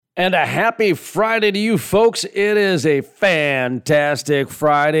And a happy Friday to you folks. It is a fantastic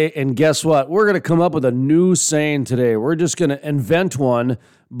Friday. And guess what? We're going to come up with a new saying today. We're just going to invent one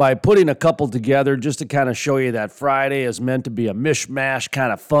by putting a couple together just to kind of show you that Friday is meant to be a mishmash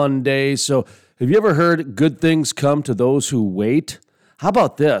kind of fun day. So have you ever heard good things come to those who wait? How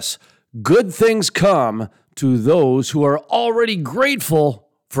about this? Good things come to those who are already grateful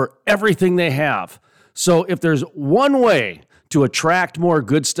for everything they have. So if there's one way to attract more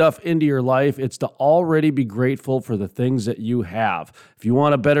good stuff into your life, it's to already be grateful for the things that you have. If you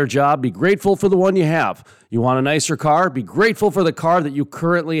want a better job, be grateful for the one you have. You want a nicer car, be grateful for the car that you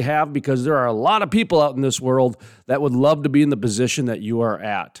currently have, because there are a lot of people out in this world that would love to be in the position that you are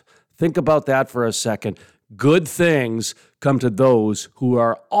at. Think about that for a second. Good things come to those who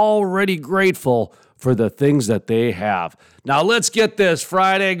are already grateful for the things that they have. Now let's get this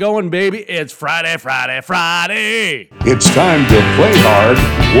Friday going, baby. It's Friday, Friday, Friday. It's time to play hard,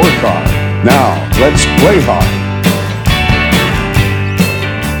 work hard. Now, let's play hard.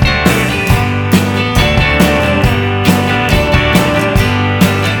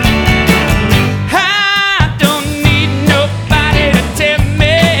 I don't need nobody to tell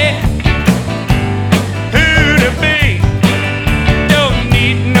me who to be. Don't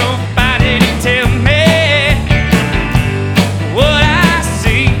need nobody to tell me what I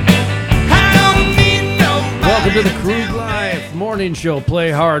see. I don't need nobody. Welcome to the Crude Life Morning Show.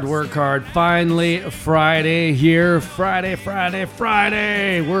 Play hard, work hard. Finally, Friday here. Friday, Friday,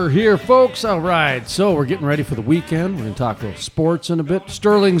 Friday. We're here, folks. All right. So we're getting ready for the weekend. We're going to talk a little sports in a bit.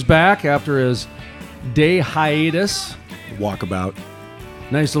 Sterling's back after his day hiatus. Walkabout.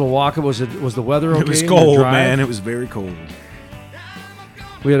 Nice little walk. Was the weather okay? It was in the cold, drive? man. It was very cold.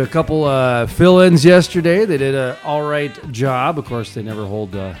 We had a couple fill-ins yesterday. They did an all right job. Of course, they never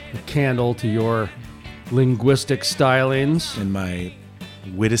hold a candle to your linguistic stylings, And my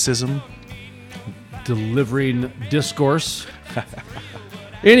witticism. delivering discourse.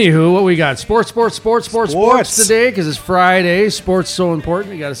 Anywho, what we got? Sports today, because it's Friday. Sports so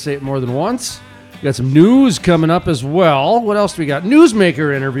important. You got to say it more than once. We got some news coming up as well. What else do we got?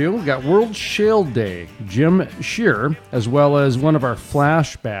 Newsmaker interview. We got World Shale Day. Jim Shearer, as well as one of our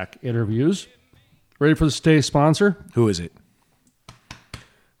flashback interviews. Ready for the stay sponsor? Who is it?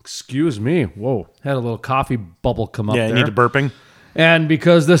 Excuse me. Whoa. Had a little coffee bubble come up Yeah, there. I need a burping. And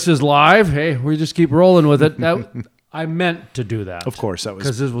because this is live, hey, we just keep rolling with it. I meant to do that. Of course, that was...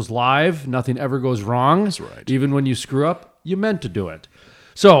 Because this was live. Nothing ever goes wrong. That's right. Even when you screw up, you meant to do it.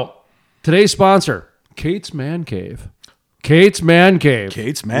 So, today's sponsor, Kate's Man Cave. Kate's Man Cave.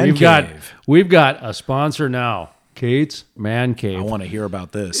 Kate's Man Cave. We've got a sponsor now. Kate's Man Cave. I want to hear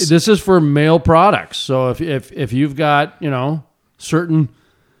about this. This is for male products. So if you've got, certain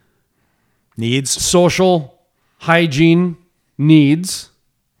Needs? social hygiene needs,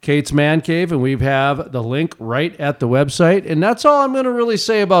 Kate's Man Cave, and we have the link right at the website. And that's all I'm going to really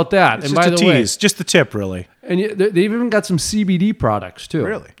say about that. It's and just by a the way, tease. Just the tip, really. and they've even got some CBD products too.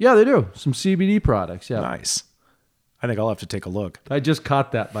 Really? Yeah, they do. Some CBD products. Yeah. Nice. I think I'll have to take a look. I just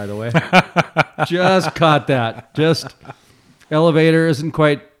caught that, by the way. Just caught that. Just elevator isn't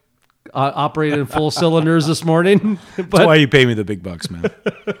quite operating in full cylinders this morning. That's why you pay me the big bucks, man.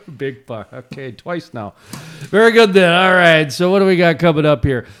 Big buck. Okay, twice now. Very good then. All right. So what do we got coming up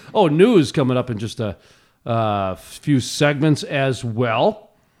here? Oh, news coming up in just a few segments as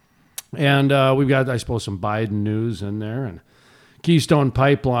well. And we've got, I suppose, some Biden news in there. And Keystone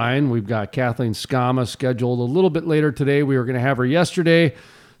Pipeline. We've got Kathleen Skama scheduled a little bit later today. We were going to have her yesterday.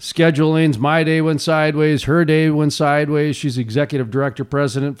 Scheduling's my day went sideways. Her day went sideways. She's executive director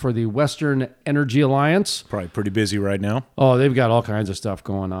president for the Western Energy Alliance. Probably pretty busy right now. Oh, they've got all kinds of stuff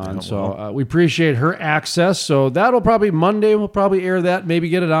going on. So we appreciate her access. So that'll probably Monday. We'll probably air that. Maybe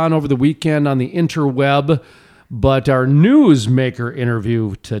get it on over the weekend on the interweb. But our newsmaker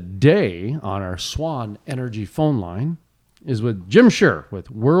interview today on our Swan Energy phone line is with Jim Shearer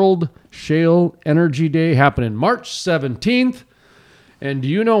with World Shale Energy Day happening March 17th. And do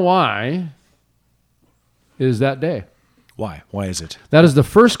you know why is that day? Why? Why is it? That is the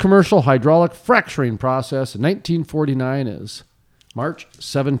first commercial hydraulic fracturing process in 1949 is March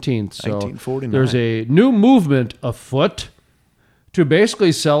 17th. So 1949. There's a new movement afoot to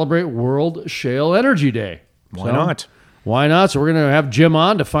basically celebrate World Shale Energy Day. Why not? Why not? So we're going to have Jim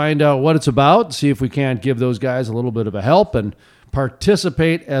on to find out what it's about, see if we can't give those guys a little bit of a help and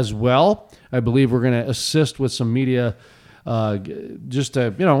participate as well. I believe we're going to assist with some media just to,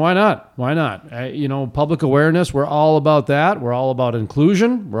 why not? Why not? Public awareness, we're all about that. We're all about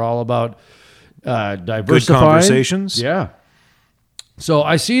inclusion. We're all about diversifying. Good conversations. Yeah. So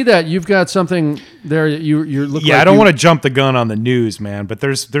I see that you've got something there. You're looking. Yeah, I don't want to jump the gun on the news, man, but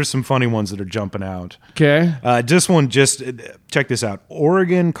there's some funny ones that are jumping out. Okay. Check this out.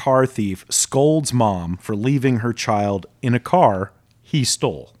 Oregon car thief scolds mom for leaving her child in a car he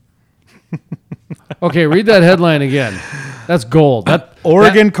stole. Okay, read that headline again. That's gold.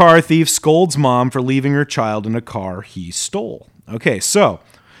 Oregon car thief scolds mom for leaving her child in a car he stole. Okay, so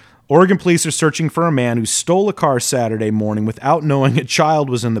Oregon police are searching for a man who stole a car Saturday morning without knowing a child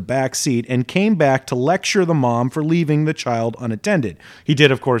was in the back seat and came back to lecture the mom for leaving the child unattended. He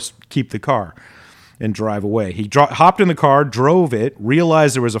did, of course, keep the car and drive away. He hopped in the car, drove it,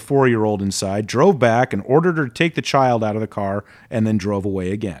 realized there was a 4-year-old inside, drove back and ordered her to take the child out of the car, and then drove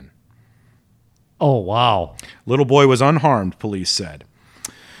away again. Oh, wow. Little boy was unharmed, police said.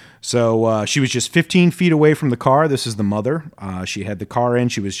 So she was just 15 feet away from the car. This is the mother. She had the car in.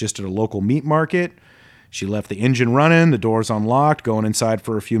 She was just at a local meat market. She left the engine running, the doors unlocked, going inside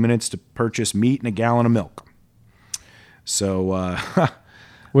for a few minutes to purchase meat and a gallon of milk. So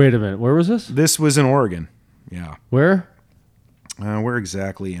Wait a minute. Where was this? this was in Oregon. Yeah. Where? Where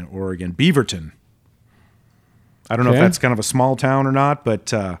exactly in Oregon? Beaverton. I don't know if Okay. that's kind of a small town or not, but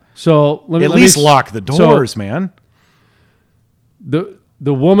So let me at least lock the doors, man.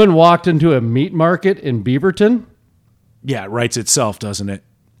 The woman walked into a meat market in Beaverton, Yeah, it writes itself, doesn't it?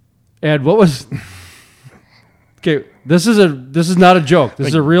 and what was? Okay, this is not a joke. This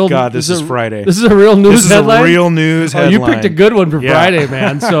is a real. God, this is Friday. This is a real news This is headline. a real news Oh, headline. you picked a good one for Yeah. Friday,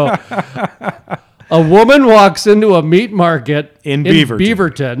 man. So, a woman walks into a meat market In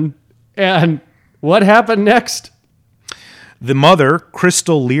Beaverton. and what happened next? The mother,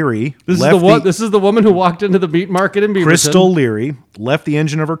 Crystal Leary, This is the woman who walked into the meat market in Beaverton. Crystal Leary left the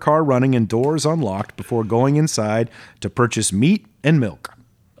engine of her car running and doors unlocked before going inside to purchase meat and milk.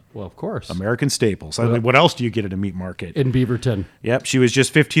 Well, of course, American staples. I mean, what else do you get at a meat market? in Beaverton. Yep, she was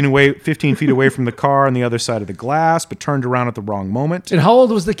just 15 feet away from the car on the other side of the glass, but turned around at the wrong moment. And how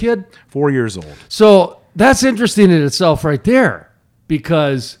old was the kid? 4 years old. So that's interesting in itself, right there,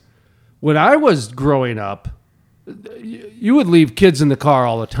 because when I was growing up, you would leave kids in the car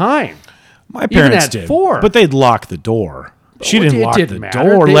all the time. My parents at did, 4. but they'd lock the door. She Well, didn't it lock didn't the matter.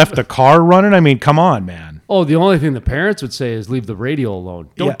 door, They- left the car running. I mean, come on, man. Oh, the only thing the parents would say is leave the radio alone.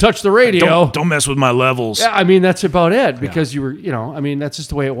 Don't Yeah. touch the radio. Don't mess with my levels. Yeah, I mean, that's about it because you were, that's just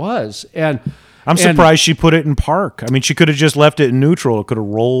the way it was. And I'm surprised she put it in park. I mean, she could have just left it in neutral. It could have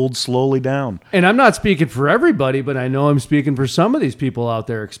rolled slowly down. And I'm not speaking for everybody, but I know I'm speaking for some of these people out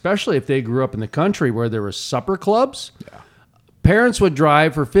there, especially if they grew up in the country where there were supper clubs. Yeah. Parents would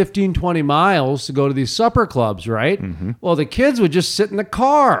drive for 15, 20 miles to go to these supper clubs, right? Mm-hmm. Well, the kids would just sit in the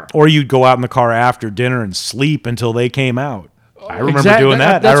car. Or you'd go out in the car after dinner and sleep until they came out. I remember Exactly. doing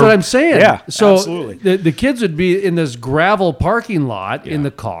that. That's what I'm saying. Yeah, so absolutely. The kids would be in this gravel parking lot in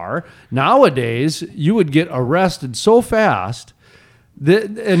the car. Nowadays, you would get arrested so fast.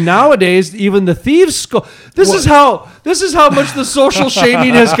 And nowadays, even the thieves go. This is how much the social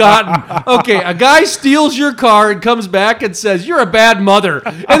shaming has gotten. Okay, a guy steals your car and comes back and says you're a bad mother,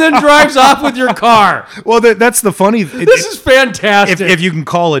 and then drives off with your car. Well, that's the funny. This is fantastic. If you can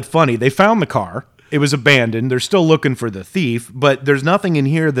call it funny, they found the car. It was abandoned. They're still looking for the thief, but there's nothing in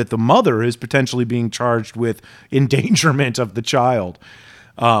here that the mother is potentially being charged with endangerment of the child.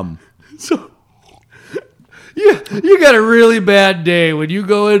 You got a really bad day when you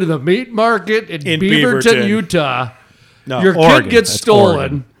go into the meat market in Beaverton, Utah. No, Your Oregon. kid gets That's stolen.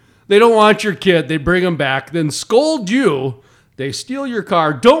 Oregon. They don't want your kid. They bring him back, then scold you. They steal your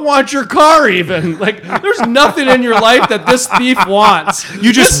car. Don't want your car even. Like, there's nothing in your life that this thief wants.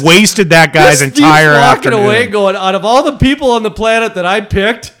 You just wasted that guy's This thief's entire walking afternoon. away going, out of all the people on the planet that I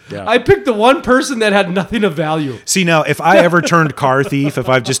picked, Yeah. I picked the one person that had nothing of value. See, now, if I ever turned car thief, if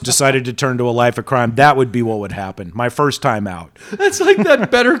I've just decided to turn to a life of crime, that would be what would happen. My first time out. That's like that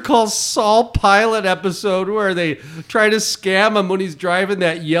Better Call Saul pilot episode where they try to scam him when he's driving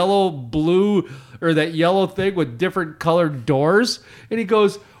that yellow thing with different colored doors. And he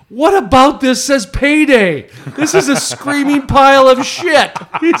goes, "What about this says payday? This is a screaming pile of shit."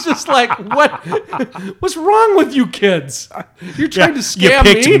 He's just like, what's wrong with you kids? You're trying to scam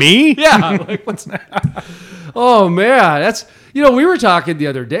you picked me? Yeah. Like, what's Oh man, that's, we were talking the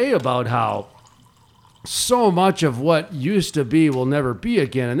other day about how so much of what used to be will never be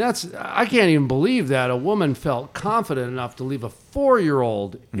again. And I can't even believe that a woman felt confident enough to leave a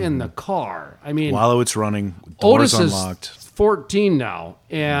 4-year-old in the car. I mean, While it's running, doors Otis unlocked. is 14 now,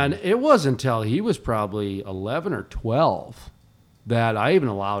 and it wasn't until he was probably 11 or 12 that I even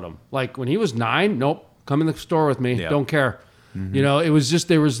allowed him. Like when he was 9, nope, come in the store with me, Yeah. don't care. It was just,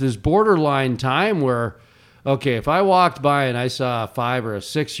 there was this borderline time where Okay, if I walked by and I saw a 5 or a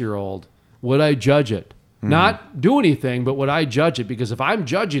 6-year-old, would I judge it? Not do anything, but would I judge it? Because if I'm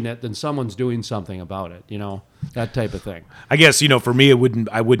judging it, then someone's doing something about it, that type of thing. I guess, for me,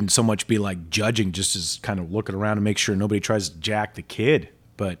 I wouldn't so much be like judging, just as kind of looking around and make sure nobody tries to jack the kid.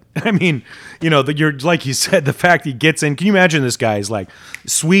 But I mean, you're like you said, the fact he gets in. Can you imagine this guy? He's like,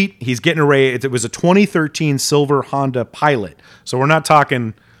 sweet. He's getting it was a 2013 silver Honda Pilot. So we're not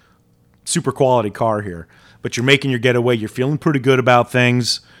talking super quality car here, but you're making your getaway. You're feeling pretty good about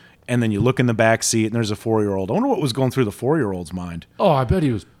things. And then you look in the back seat and there's a 4-year-old. I wonder what was going through the 4-year-old's mind. Oh, I bet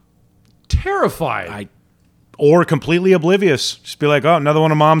he was terrified. Or completely oblivious. Just be like, oh, another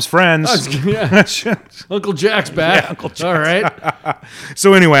one of mom's friends. Uncle Jack's back. Yeah, Uncle Jack's. All right.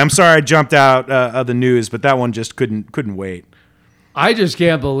 So anyway, I'm sorry I jumped out of the news, but that one just couldn't wait. I just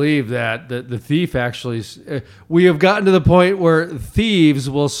can't believe that the thief actually... we have gotten to the point where thieves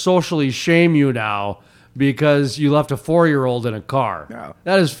will socially shame you now because you left a 4-year-old in a car. Yeah.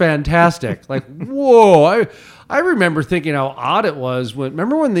 That is fantastic. Like, whoa. I remember thinking how odd it was.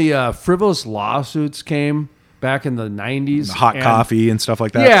 Remember when the frivolous lawsuits came back in the 90s? The hot coffee and stuff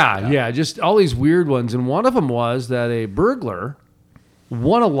like that? Yeah. Just all these weird ones. And one of them was that a burglar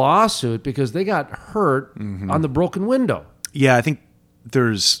won a lawsuit because they got hurt on the broken window. Yeah, I think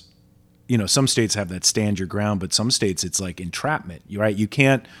there's, some states have that stand your ground, but some states it's like entrapment, right? You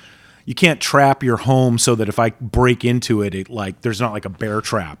can't trap your home so that if I break into it, there's not like a bear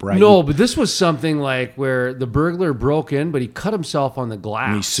trap, right? No, but this was something like where the burglar broke in, but he cut himself on the glass.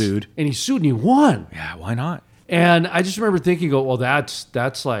 And he sued. And he won. Yeah, why not? And I just remember thinking, well,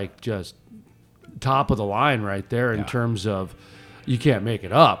 that's like just top of the line right there in terms of you can't make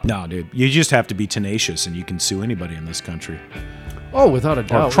it up. No, dude. You just have to be tenacious and you can sue anybody in this country. Oh, without a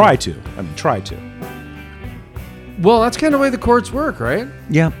doubt. Or try to. Try to. Well, that's kind of the way the courts work, right?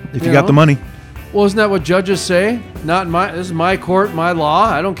 Yeah, if you got the money. Well, isn't that what judges say? This is my court, my law.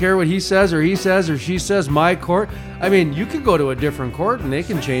 I don't care what he says or she says, my court. I mean, you could go to a different court and they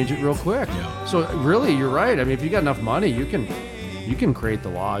can change it real quick. Yeah. So really, you're right. I mean, if you got enough money, you can create the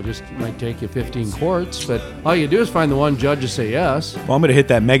law. It just might take you 15 courts, but all you do is find the one judge to say yes. Well, I'm going to hit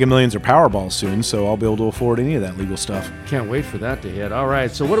that Mega Millions or Powerball soon, so I'll be able to afford any of that legal stuff. Can't wait for that to hit. All right,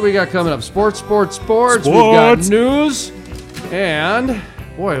 so what do we got coming up? Sports. We've got news and,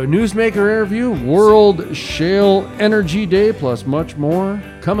 boy, a newsmaker interview, World Shale Energy Day, plus much more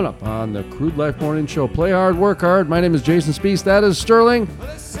coming up on the Crude Life Morning Show. Play hard, work hard. My name is Jason Speece. That is Sterling,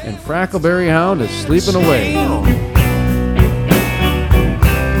 and Frackleberry Hound is sleeping away.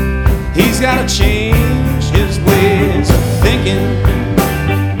 He's gotta change his ways of thinking.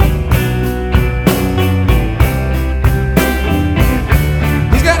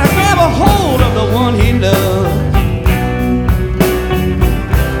 He's gotta grab a hold of the one he loves.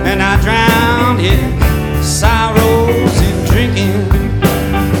 And I drowned his sorrows in drinking.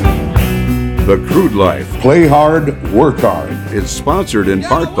 The Crude Life. Play hard, work hard. Is sponsored in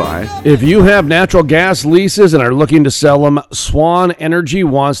part by... If you have natural gas leases and are looking to sell them, Swan Energy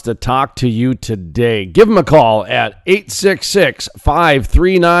wants to talk to you today. Give them a call at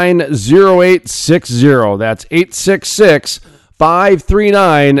 866-539-0860. That's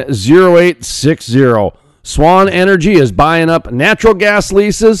 866-539-0860. Swan Energy is buying up natural gas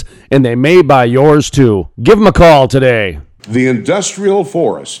leases, and they may buy yours too. Give them a call today. The Industrial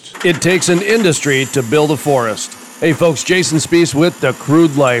Forest. It takes an industry to build a forest. Hey folks, Jason Speece with The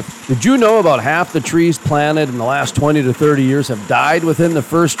Crude Life. Did you know about half the trees planted in the last 20 to 30 years have died within the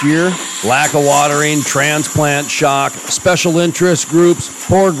first year? Lack of watering, transplant shock, special interest groups,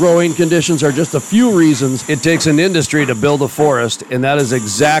 poor growing conditions are just a few reasons it takes an industry to build a forest, and that is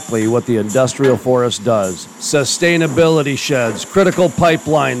exactly what the industrial forest does. Sustainability sheds, critical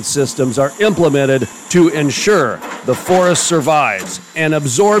pipeline systems are implemented to ensure the forest survives and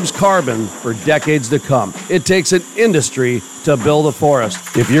absorbs carbon for decades to come. It takes an industry to build a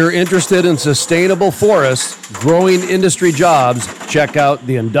forest. If you're interested in sustainable forests, growing industry jobs, check out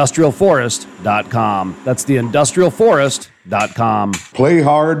theindustrialforest.com. That's theindustrialforest.com. Play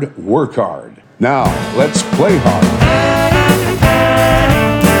hard, work hard. Now, let's play hard.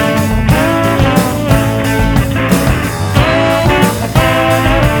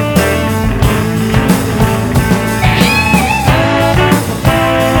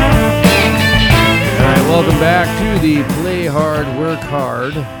 Welcome back to the Play Hard, Work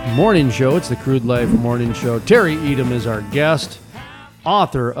Hard morning show. It's the Crude Life morning show. Terry Edom is our guest,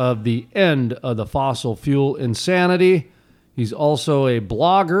 author of The End of the Fossil Fuel Insanity. He's also a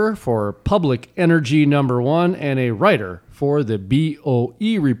blogger for Public Energy #1 and a writer for the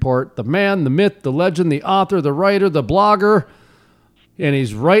BOE Report. The man, the myth, the legend, the author, the writer, the blogger, and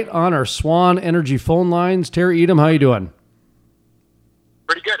he's right on our Swan Energy phone lines. Terry Edom, how you doing?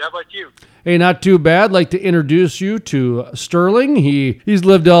 Pretty good. How about you? Hey, not too bad. I'd like to introduce you to Sterling. He's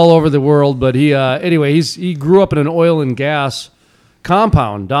lived all over the world, but he grew up in an oil and gas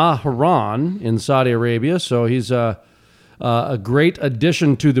compound, Dhahran, in Saudi Arabia. So he's a great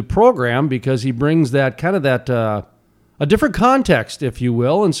addition to the program because he brings that kind of a different context, if you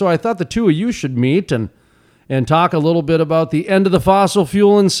will. And so I thought the two of you should meet and talk a little bit about the end of the fossil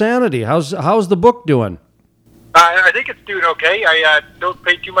fuel insanity. How's the book doing? I think it's doing okay. I don't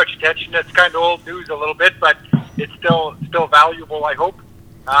pay too much attention. It's kind of old news a little bit, but it's still valuable, I hope.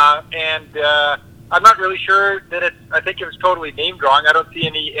 I'm not really sure that I think it was totally named wrong. I don't see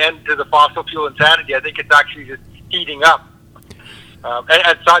any end to the fossil fuel insanity. I think it's actually just heating up.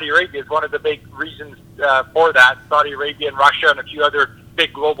 And Saudi Arabia is one of the big reasons for that. Saudi Arabia and Russia and a few other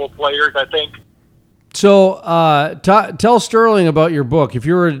big global players, I think. So tell Sterling about your book. If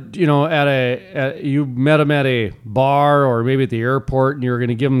you were, you met him at a bar or maybe at the airport and you were going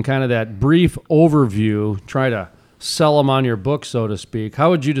to give him kind of that brief overview, try to sell him on your book, so to speak, how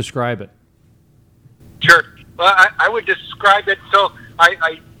would you describe it? Sure. Well, I would describe it. So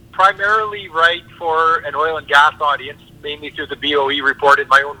I primarily write for an oil and gas audience, mainly through the BOE report in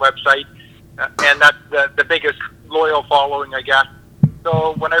my own website. And that's the biggest loyal following, I guess.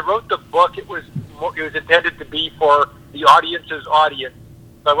 So when I wrote the book, it was intended to be for the audience's audience.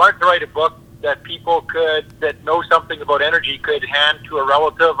 So I wanted to write a book that people that know something about energy could hand to a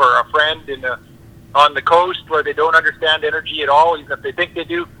relative or a friend on the coast where they don't understand energy at all, even if they think they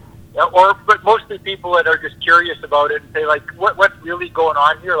do. But mostly people that are just curious about it and say, like, what's really going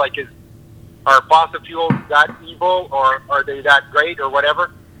on here? Like, are fossil fuels that evil, or are they that great, or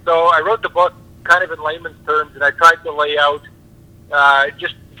whatever? So I wrote the book kind of in layman's terms, and I tried to lay out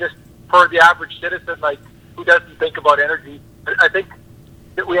just for the average citizen, like, who doesn't think about energy. I think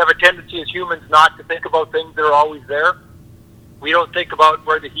that we have a tendency as humans not to think about things that are always there. We don't think about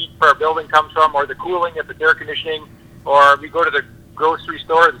where the heat for our building comes from, or the cooling if it's air conditioning, or we go to the grocery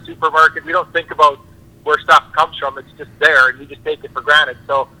store or the supermarket. We don't think about where stuff comes from. It's just there, and we just take it for granted.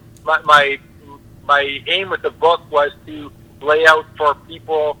 So my aim with the book was to lay out for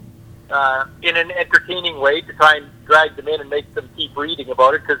people in an entertaining way, to try and drag them in and make them keep reading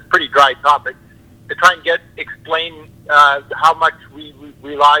about it, because it's a pretty dry topic, to try and explain how much we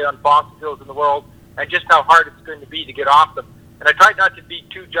rely on fossil fuels in the world and just how hard it's going to be to get off them. And I tried not to be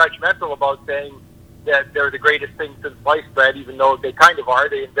too judgmental about saying that they're the greatest thing since sliced bread, even though they kind of are.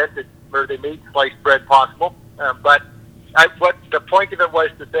 They made sliced bread possible. What the point of it was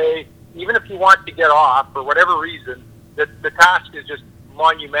to say, even if you want to get off for whatever reason, the task is just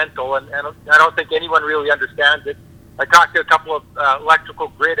monumental, and I don't think anyone really understands it. I talked to a couple of electrical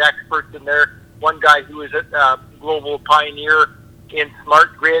grid experts in there. One guy who is a global pioneer in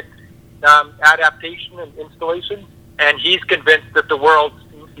smart grid adaptation and installation, and he's convinced that the world's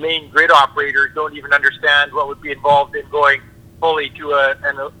main grid operators don't even understand what would be involved in going fully to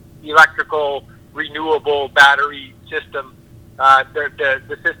an electrical renewable battery system.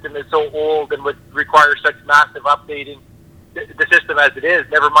 The system is so old and would require such massive updating, the system as it is,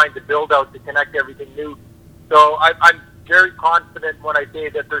 never mind the build out to connect everything new. So I'm very confident when I say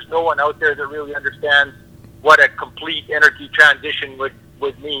that there's no one out there that really understands what a complete energy transition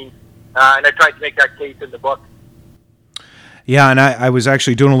would mean. And I tried to make that case in the book. Yeah, and I was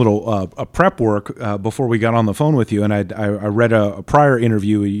actually doing a little prep work before we got on the phone with you, and I read a prior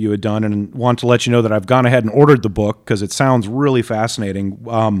interview you had done, and want to let you know that I've gone ahead and ordered the book because it sounds really fascinating.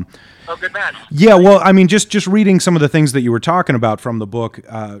 Oh, good man. Yeah, well, I mean, just reading some of the things that you were talking about from the book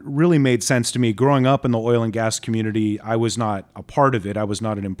really made sense to me. Growing up in the oil and gas community, I was not a part of it. I was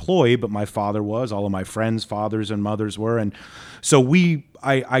not an employee, but my father was. All of my friends' fathers and mothers were, and so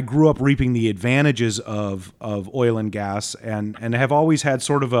I grew up reaping the advantages of oil and gas, and have always had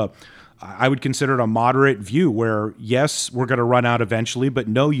sort of I would consider it a moderate view where, yes, we're going to run out eventually, but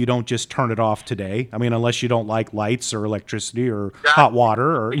no, you don't just turn it off today. I mean, unless you don't like lights or electricity or hot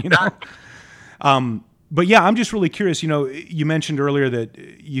water or, but yeah, I'm just really curious. You mentioned earlier that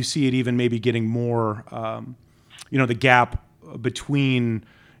you see it even maybe getting more, the gap between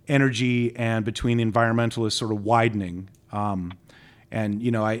energy and between the environmentalists sort of widening.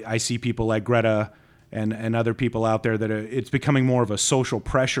 I see people like Greta and other people out there that it's becoming more of a social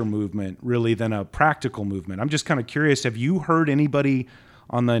pressure movement really than a practical movement. I'm just kind of curious, have you heard anybody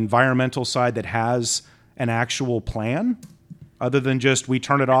on the environmental side that has an actual plan other than just we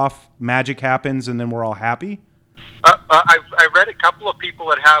turn it off, magic happens, and then we're all happy? I've read a couple of people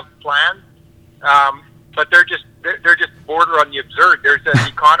that have plans, but they're just border on the absurd. There's an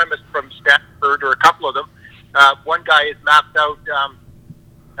economist from Stanford, or a couple of them. One guy has mapped out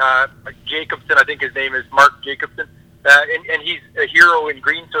Jacobson, I think his name is Mark Jacobson, and he's a hero in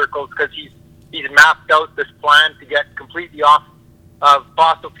green circles because he's mapped out this plan to get completely off of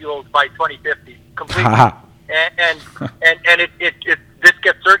fossil fuels by 2050, completely. and this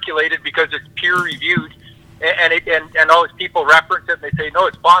gets circulated because it's peer reviewed, and all these people reference it and they say, no,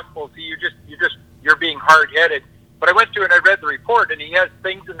 it's possible. See, you're being hard headed. But I went through and I read the report, and he has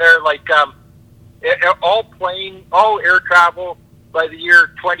things in there like all air travel by the year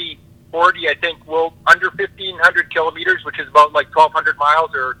 2040, I think, will under 1,500 kilometers, which is about like 1,200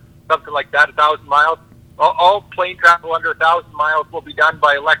 miles or something like that, 1,000 miles. All plane travel under 1,000 miles will be done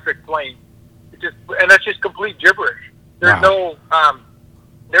by electric planes. And that's just complete gibberish. There's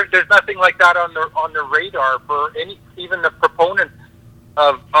there's nothing like that on the radar for even the proponents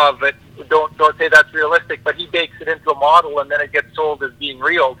of it. Don't say that's realistic, but he bakes it into a model and then it gets sold as being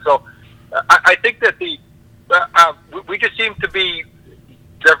real. So I think that we just seem to be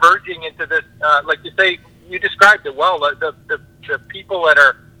diverging into this. Like you say, you described it well. The people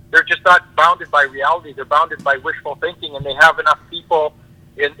they're just not bounded by reality. They're bounded by wishful thinking, and they have enough people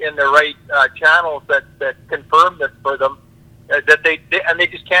in the right channels that confirm this for them, that they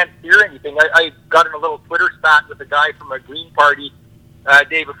just can't hear anything. I got in a little Twitter spat with a guy from a Green Party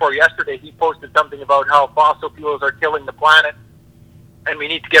day before yesterday. He posted something about how fossil fuels are killing the planet and we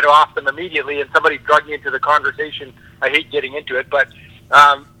need to get off them immediately, and somebody drug me into the conversation. I hate getting into it, but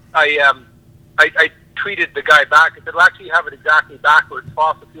I tweeted the guy back and said, well, actually you have it exactly backwards.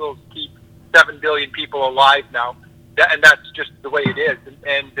 Fossil fuels keep 7 billion people alive now. And that's just the way it is.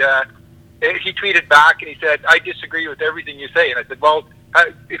 And he tweeted back and he said, I disagree with everything you say. And I said, well,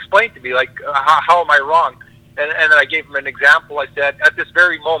 explain to me, like, how am I wrong? And then I gave him an example. I said, at this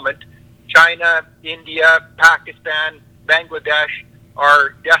very moment, China, India, Pakistan, Bangladesh are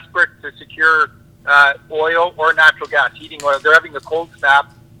desperate to secure oil or natural gas, heating oil. They're having a cold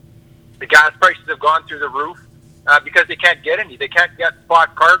snap. The gas prices have gone through the roof. Because they can't get any. They can't get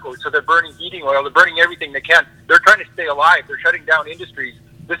spot cargo, so they're burning heating oil. They're burning everything they can. They're trying to stay alive. They're shutting down industries.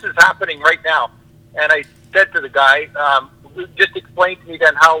 This is happening right now. And I said to the guy, just explain to me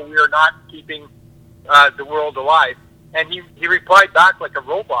then how we are not keeping the world alive. And he replied back like a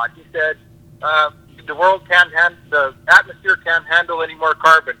robot. He said, the atmosphere can't handle any more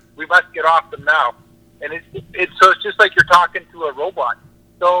carbon. We must get off them now. And so it's just like you're talking to a robot.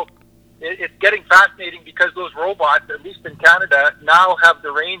 So it's getting fascinating because those robots, at least in Canada, now have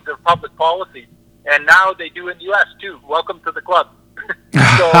the reins of public policy. And now they do in the U.S. too. Welcome to the club.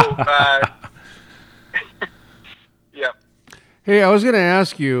 Yeah. Hey, I was going to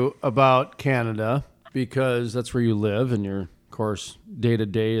ask you about Canada because that's where you live, and your, of course,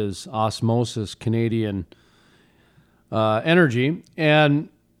 day-to-day is osmosis Canadian energy. And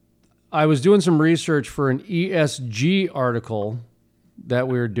I was doing some research for an ESG article that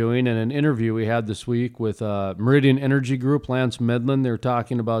we were doing, and an interview we had this week with Meridian Energy Group, Lance Medlin. They were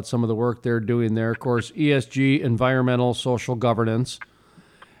talking about some of the work they're doing there. Of course, ESG, environmental, social governance.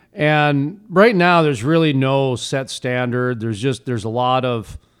 And right now, there's really no set standard. There's a lot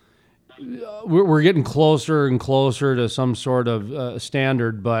of, we're getting closer and closer to some sort of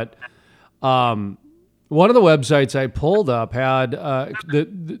standard. But one of the websites I pulled up had a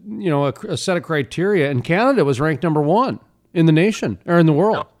set of criteria, and Canada was ranked number 1 in the nation or in the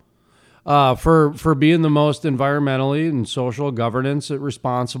world for being the most environmentally and social governance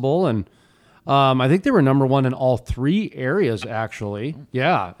responsible. And I think they were number 1 in all 3 areas, actually.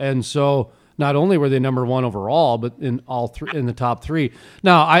 Yeah. And so not only were they number 1 overall, but in all 3, in the top 3.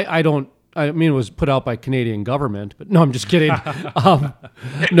 Now, I mean, it was put out by Canadian government, but no, I'm just kidding.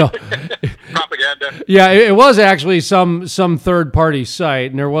 No. Propaganda. Yeah, it was actually some third party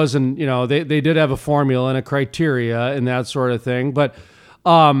site, and there wasn't, they did have a formula and a criteria and that sort of thing. But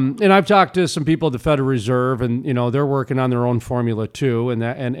and I've talked to some people at the Federal Reserve, and they're working on their own formula too, and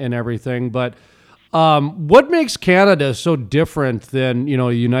that and everything. But what makes Canada so different than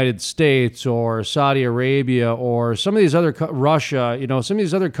the United States or Saudi Arabia or some of these other Russia? Some of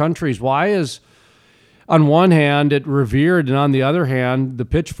these other countries. Why is on one hand it revered, and on the other hand the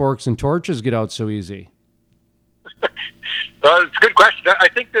pitchforks and torches get out so easy? Well, it's a good question. I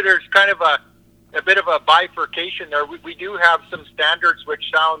think that there's kind of a bit of a bifurcation there. We do have some standards which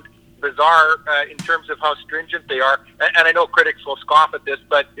sound bizarre in terms of how stringent they are. And I know critics will scoff at this,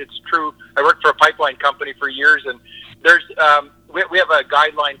 but it's true. I worked for a pipeline company for years, and there's we have a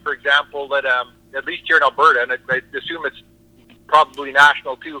guideline, for example, that at least here in Alberta, and I assume it's probably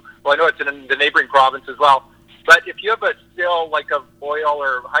national too. Well, I know it's in the neighboring province as well. But if you have a spill like of oil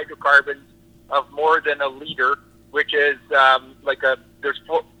or hydrocarbons of more than a liter, which is there's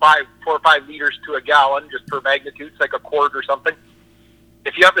 4 or 5 liters to a gallon just per magnitude, it's like a quart or something.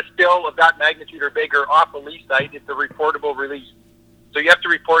 if you have a spill of that magnitude or bigger off a lease site, it's a reportable release. So you have to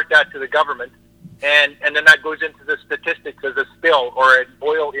report that to the government, and then that goes into the statistics as a spill or an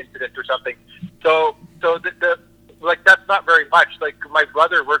oil incident or something. So the like that's not very much. Like my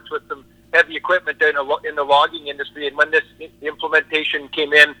brother works with some heavy equipment in the logging industry, and when this implementation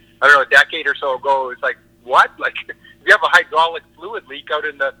came in, I don't know, a decade or so ago, it was like, what? Like if you have a hydraulic fluid leak out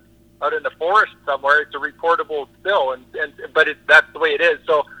in the forest somewhere, it's a reportable spill, but that's the way it is.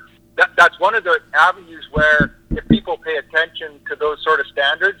 So that's one of the avenues where if people pay attention to those sort of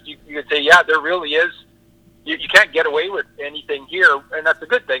standards, you could say, yeah, there really is. You can't get away with anything here, and that's a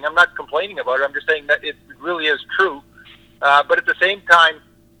good thing. I'm not complaining about it. I'm just saying that it really is true. But at the same time,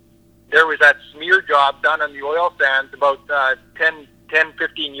 there was that smear job done on the oil sands about 10,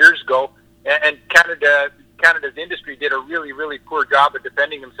 15 years ago, and Canada's industry did a really, really poor job of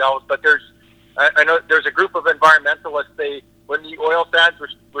defending themselves. But I know there's a group of environmentalists. When the oil sands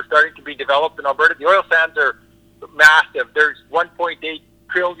were starting to be developed in Alberta, the oil sands are massive. There's 1.8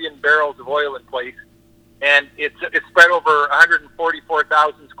 trillion barrels of oil in place, and it's spread over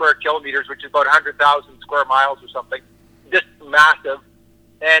 144,000 square kilometers, which is about 100,000 square miles or something. Just massive.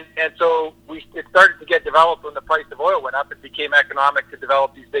 And so it started to get developed when the price of oil went up. It became economic to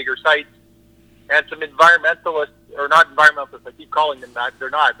develop these bigger sites. And some environmentalists, or not environmentalists, I keep calling them that, they're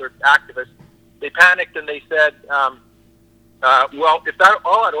not, they're activists. They panicked and they said, well, if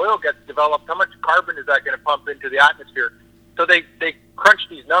all that oil gets developed, how much carbon is that going to pump into the atmosphere? So they crunched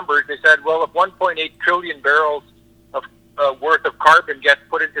these numbers. They said, well, if 1.8 trillion barrels of worth of carbon gets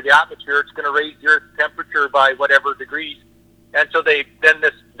put into the atmosphere, it's going to raise the Earth's temperature by whatever degrees. And so they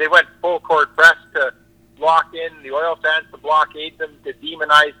went full court press to lock in the oil sands, to blockade them, to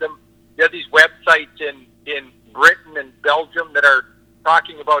demonize them. You have these websites in Britain and Belgium that are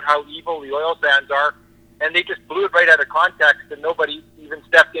talking about how evil the oil sands are, and they just blew it right out of context, and nobody even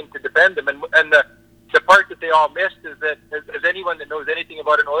stepped in to defend them. And the part that they all missed is that, as anyone that knows anything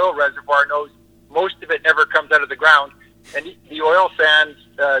about an oil reservoir knows, most of it never comes out of the ground. And the oil sands,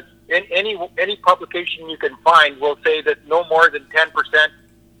 any publication you can find will say that no more than 10%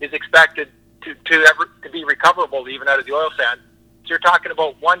 is expected to be recoverable even out of the oil sands. So you're talking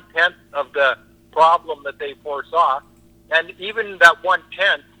about 1/10 of the problem that they foresaw, and even that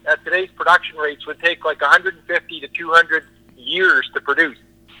 1/10 at today's production rates would take like 150 to 200 years to produce.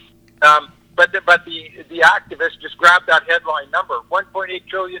 But the activists just grabbed that headline number, 1.8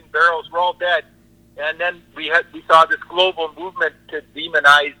 trillion barrels, we're all dead. And then we saw this global movement to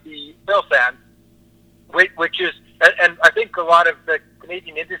demonize the oil sands, which is, and I think a lot of the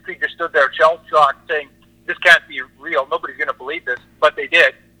Canadian industry just stood there shell-shocked saying, this can't be real, nobody's going to believe this, but they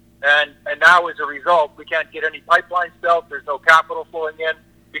did. And now as a result, we can't get any pipelines built, there's no capital flowing in,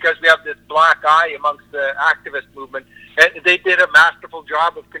 because we have this black eye amongst the activist movement. And they did a masterful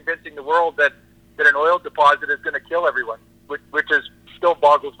job of convincing the world that an oil deposit is going to kill everyone, which still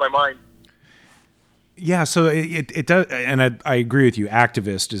boggles my mind. Yeah, so it does, and I agree with you.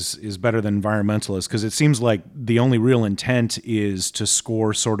 Activist is better than environmentalist, because it seems like the only real intent is to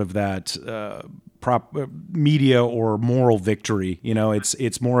score sort of that media or moral victory. You know,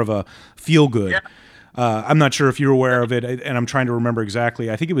 it's more of a feel good. Yeah. I'm not sure if you're aware of it, and I'm trying to remember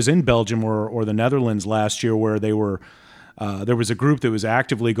exactly. I think it was in Belgium or the Netherlands last year where they were. There was a group that was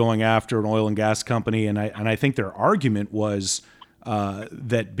actively going after an oil and gas company, and I think their argument was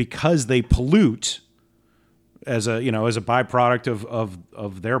that because they pollute as a byproduct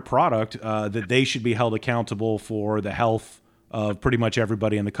of their product, that they should be held accountable for the health of pretty much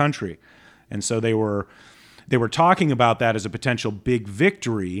everybody in the country. And so they were talking about that as a potential big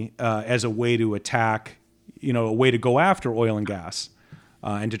victory, as a way to attack, a way to go after oil and gas,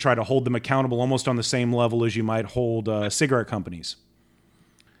 and to try to hold them accountable almost on the same level as you might hold cigarette companies.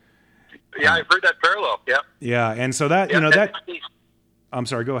 Yeah, I've heard that parallel. Yeah. Yeah, and so that that. I'm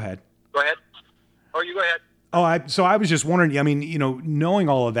sorry. Go ahead. Go ahead. Oh, you go ahead. So I was just wondering, I mean, knowing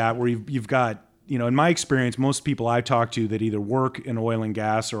all of that, where you've got, in my experience, most people I've talked to that either work in oil and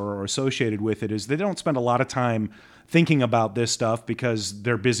gas or are associated with it, is they don't spend a lot of time thinking about this stuff because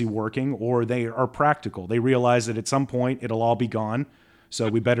they're busy working, or they are practical. They realize that at some point it'll all be gone, so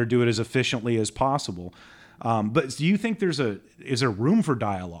we better do it as efficiently as possible. But do you think is there room for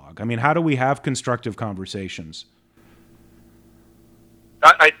dialogue? I mean, how do we have constructive conversations?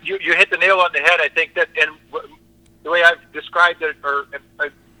 You hit the nail on the head. I think that, and the way I've described it, or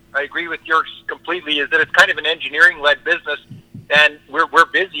I agree with yours completely, is that it's kind of an engineering-led business, and we're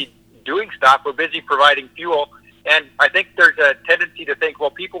busy doing stuff. We're busy providing fuel, and I think there's a tendency to think,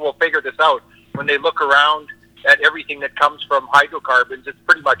 well, people will figure this out when they look around at everything that comes from hydrocarbons. It's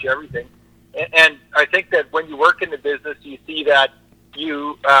pretty much everything, and I think that when you work in the business, you see that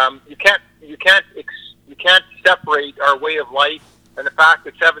you can't separate our way of life and the fact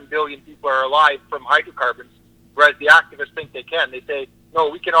that 7 billion people are alive from hydrocarbons, whereas the activists think they can. They say, no,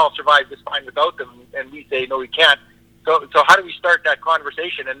 we can all survive just fine without them, and we say, no, we can't. So how do we start that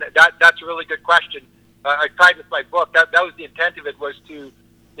conversation? And that's a really good question. I tried with my book. That was the intent of it, was to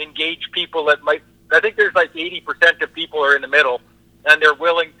engage people that might. I think there's like 80% of people are in the middle, and they're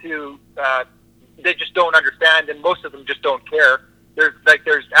willing to. They just don't understand, and most of them just don't care. There's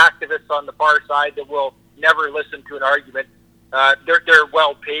activists on the far side that will never listen to an argument. They're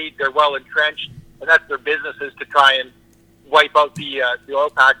well paid, they're well entrenched, and that's their business, is to try and wipe out the oil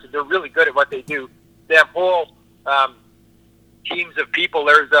patch. And they're really good at what they do. They have whole teams of people.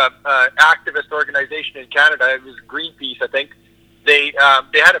 There's a activist organization in Canada. It was Greenpeace, I think. They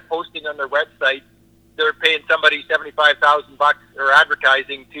had a posting on their website. They were paying somebody $75,000 or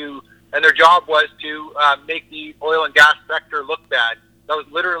advertising to, and their job was to make the oil and gas sector look bad. That was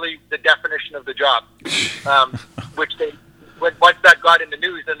literally the definition of the job. Which once that got in the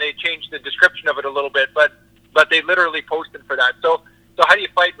news, then they changed the description of it a little bit. But they literally posted for that. So how do you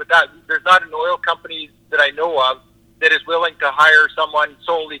fight with that? There's not an oil company that I know of that is willing to hire someone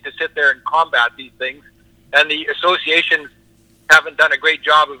solely to sit there and combat these things. And the associations haven't done a great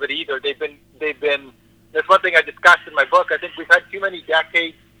job of it either. They've been. That's one thing I discussed in my book. I think we've had too many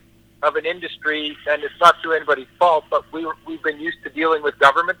decades of an industry, and it's not through anybody's fault, but we've been used to dealing with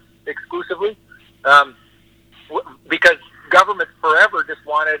governments exclusively, because governments forever just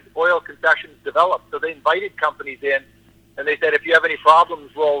wanted oil concessions developed. So they invited companies in, and they said, if you have any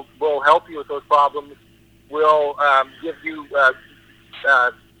problems, we'll help you with those problems. We'll give you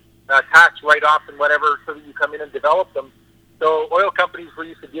tax write-offs and whatever, so that you come in and develop them. So oil companies were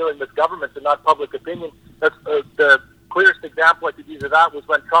used to dealing with governments and not public opinion. That's the clearest example I could use of that was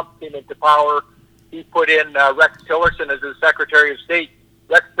when Trump came into power. He put in Rex Tillerson as his Secretary of State.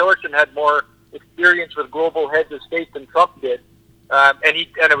 Rex Tillerson had more experience with global heads of state than Trump did, and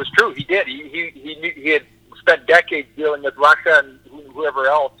it was true. He did. He had spent decades dealing with Russia and whoever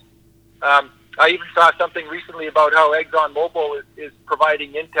else. I even saw something recently about how ExxonMobil is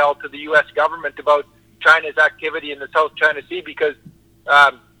providing intel to the U.S. government about China's activity in the South China Sea, because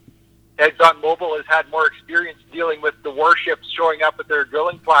ExxonMobil has had more experience dealing with the warships showing up at their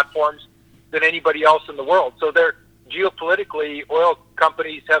drilling platforms than anybody else in the world. So they're geopolitically, oil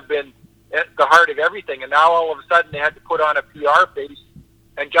companies have been at the heart of everything, and now all of a sudden they had to put on a PR face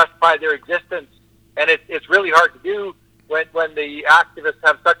and justify their existence. And it's really hard to do when the activists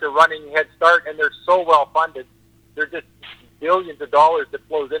have such a running head start, and they're so well funded. They're just billions of dollars that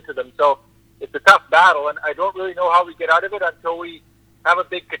flows into them. So it's a tough battle, and I don't really know how we get out of it until we have a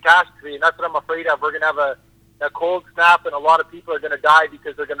big catastrophe, and that's what I'm afraid of. We're going to have a cold snap, and a lot of people are going to die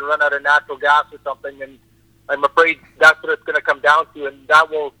because they're going to run out of natural gas or something, and I'm afraid that's what it's going to come down to, and that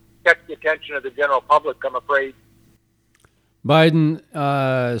will catch the attention of the general public, I'm afraid. Biden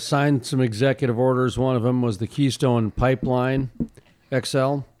signed some executive orders. One of them was the Keystone Pipeline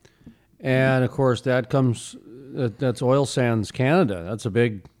XL, and of course that's Oil Sands Canada. That's a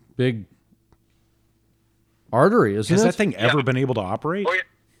big artery, isn't it? Has that thing ever been able to operate? Oh, yeah.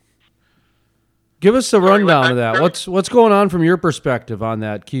 Give us a rundown of that. What's going on from your perspective on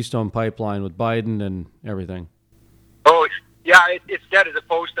that Keystone Pipeline with Biden and everything? Oh, yeah, it's dead as a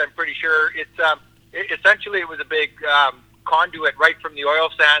post, I'm pretty sure. Essentially it was a big conduit right from the oil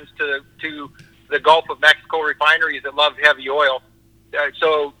sands to the Gulf of Mexico refineries that love heavy oil.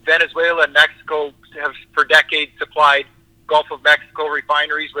 So Venezuela and Mexico have for decades supplied Gulf of Mexico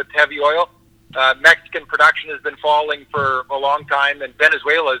refineries with heavy oil. Mexican production has been falling for a long time, and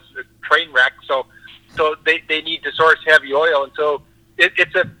Venezuela is a train wreck. So they need to source heavy oil, and so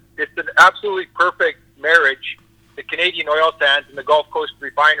it's an absolutely perfect marriage, the Canadian oil sands and the Gulf Coast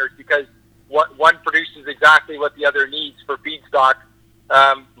refiners, because one produces exactly what the other needs for feedstock.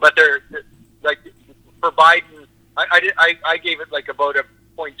 But they're like, for Biden, I gave it like about a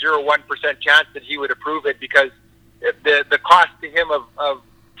 0.01% chance that he would approve it, because the cost to him of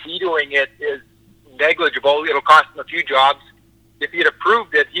vetoing it is negligible. It'll cost him a few jobs. If he had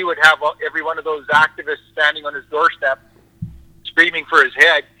approved it, he would have every one of those activists standing on his doorstep screaming for his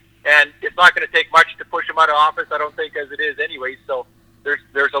head, and it's not going to take much to push him out of office, I don't think, as it is anyway. So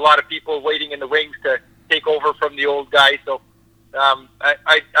there's a lot of people waiting in the wings to take over from the old guy. So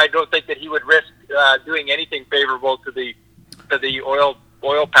I don't think that he would risk doing anything favorable to the oil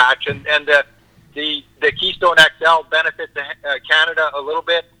patch, and the Keystone XL benefits Canada a little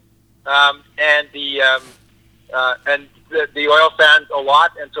bit, and the oil sands a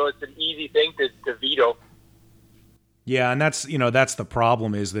lot, and so it's an easy thing to veto. Yeah, and that's the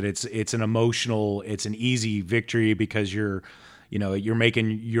problem, is that it's an emotional, it's an easy victory because you're you're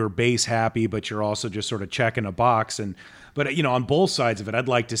making your base happy, but you're also just sort of checking a box. But on both sides of it, I'd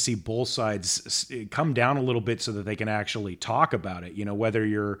like to see both sides come down a little bit so that they can actually talk about it. Whether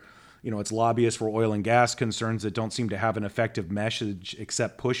it's lobbyists for oil and gas concerns that don't seem to have an effective message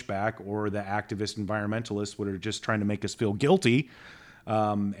except pushback, or the activist environmentalists that are just trying to make us feel guilty,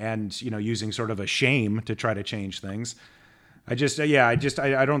 and using sort of a shame to try to change things. I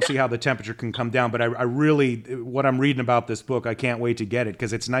don't see how the temperature can come down, but I really, what I'm reading about this book, I can't wait to get it,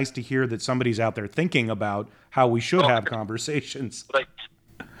 because it's nice to hear that somebody's out there thinking about how we should have conversations.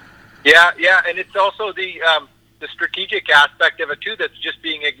 Yeah, and it's also the strategic aspect of it too that's just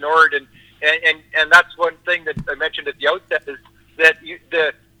being ignored, and that's one thing that I mentioned at the outset is that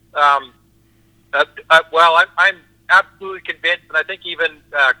I'm absolutely convinced, and I think even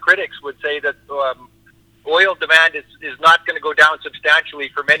critics would say that oil demand is not going to go down substantially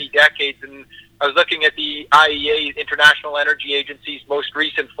for many decades. And I was looking at the IEA, International Energy Agency's most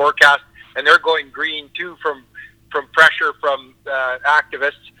recent forecast, and they're going green too from pressure from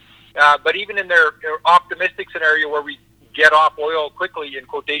activists. But even in their optimistic scenario where we get off oil quickly, in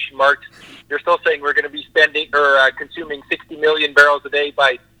quotation marks, they're still saying we're going to be spending or consuming 60 million barrels a day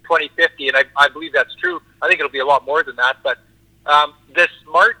by 2050. And I believe that's true. I think it'll be a lot more than that. But the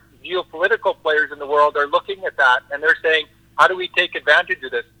smart geopolitical players in the world are looking at that, and they're saying, how do we take advantage of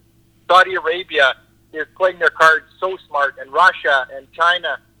this? Saudi Arabia is playing their cards so smart, and Russia and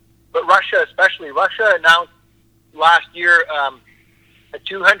China, but Russia especially. Russia announced last year a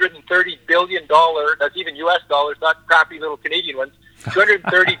 $230 billion, that's even U.S. dollars, not crappy little Canadian ones,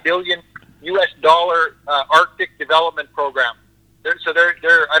 $230 billion U.S. dollar Arctic development program. They're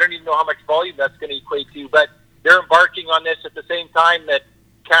I don't even know how much volume that's going to equate to, but they're embarking on this at the same time that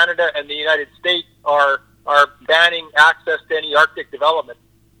Canada and the United States are banning access to any Arctic development.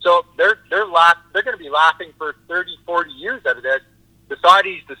 So they're going to be laughing for 30, 40 years out of this. The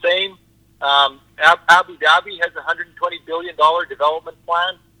Saudis the same. Abu Dhabi has a $120 billion development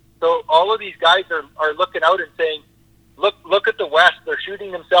plan. So all of these guys are looking out and saying, look at the West. They're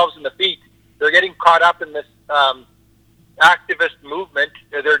shooting themselves in the feet. They're getting caught up in this activist movement.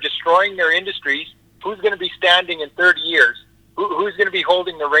 They're destroying their industries. Who's going to be standing in 30 years? Who's going to be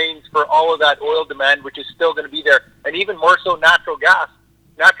holding the reins for all of that oil demand, which is still going to be there? And even more so, natural gas.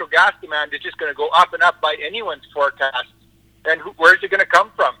 Natural gas demand is just going to go up and up by anyone's forecast. And where's it going to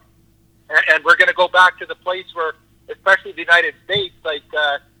come from? And we're going to go back to the place where, especially the United States, like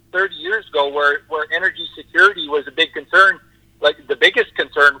 30 years ago, where energy security was a big concern, like the biggest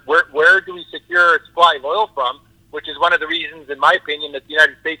concern. Where do we secure a supply of oil from? Which is one of the reasons, in my opinion, that the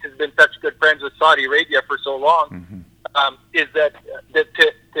United States has been such good friends with Saudi Arabia for so long. Mm-hmm. Is that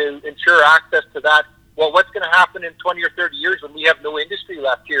to ensure access to that. Well, what's going to happen in 20 or 30 years when we have no industry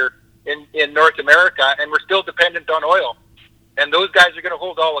left here in North America, and we're still dependent on oil? And those guys are going to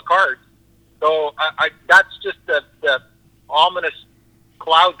hold all the cards. So that's just the ominous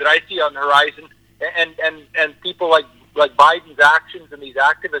cloud that I see on the horizon. And people like Biden's actions and these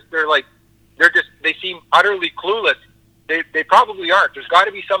activists, they seem utterly clueless. They probably aren't. There's got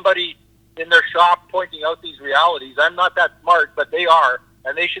to be somebody in their shop pointing out these realities. I'm not that smart, but they are,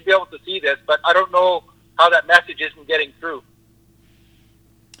 and they should be able to see this. But I don't know how that message isn't getting through.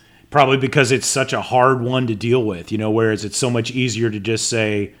 Probably because it's such a hard one to deal with, whereas it's so much easier to just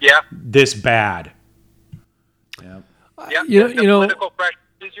say, this bad. Yeah. Political pressure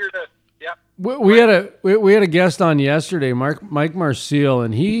is easier to, We had a guest on yesterday, Mike Marcel,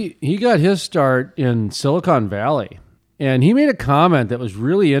 and he got his start in Silicon Valley. And he made a comment that was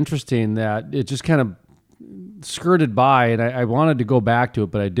really interesting that it just kind of skirted by, and I wanted to go back to it,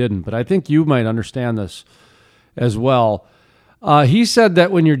 but I didn't. But I think you might understand this as well. He said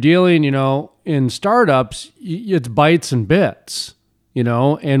that when you're dealing, in startups, it's bytes and bits,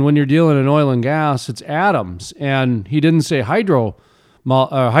 and when you're dealing in oil and gas, it's atoms. And he didn't say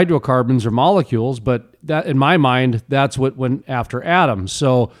hydrocarbons or molecules, but that, in my mind, that's what went after atoms.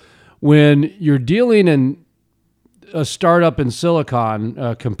 So when you're dealing in a startup in Silicon,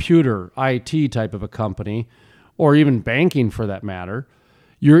 a computer, IT type of a company, or even banking for that matter,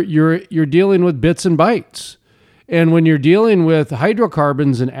 you're dealing with bits and bytes. And when you're dealing with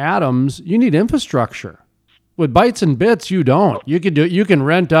hydrocarbons and atoms, you need infrastructure. With bytes and bits, you don't. You can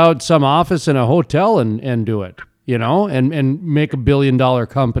rent out some office in a hotel and do it, and make $1 billion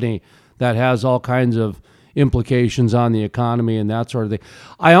company that has all kinds of implications on the economy and that sort of thing.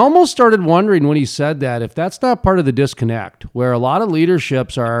 I almost started wondering when he said that if that's not part of the disconnect, where a lot of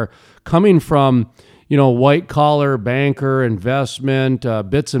leaderships are coming from, white collar, banker, investment,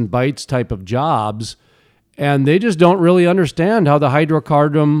 bits and bytes type of jobs, and they just don't really understand how the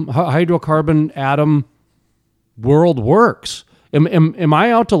hydrocarbon atom world works. Am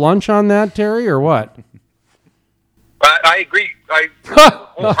I out to lunch on that, Terry, or what? I agree. I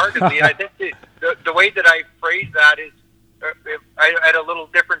wholeheartedly. I think the way that I phrase that is, I had a little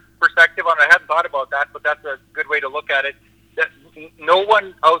different perspective on it. I hadn't thought about that, but that's a good way to look at it. That no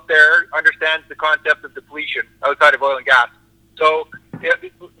one out there understands the concept of depletion outside of oil and gas. So,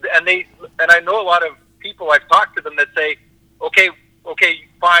 and I know a lot of people, I've talked to them that say, okay,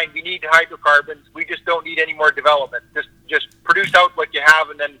 fine, we need hydrocarbons. We just don't need any more development. Just produce out what you have,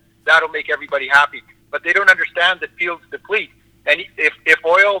 and then that'll make everybody happy. But they don't understand that fields deplete. And if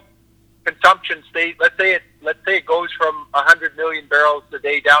oil consumption stays, let's say it goes from 100 million barrels a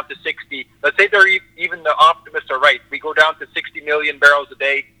day down to 60. Let's say even the optimists are right. We go down to 60 million barrels a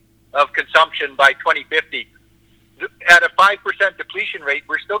day of consumption by 2050. At a 5% depletion rate,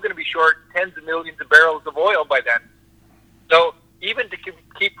 we're still going to be short tens of millions of barrels of oil by then. So even to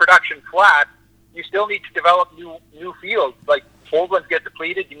keep production flat, you still need to develop new fields. Like old ones get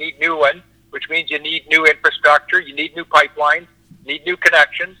depleted, you need new ones, which means you need new infrastructure, you need new pipelines, you need new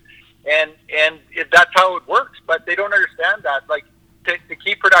connections, and that's how it works. But they don't understand that. Like to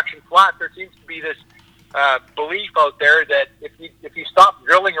keep production flat, there seems to be this belief out there that if you stop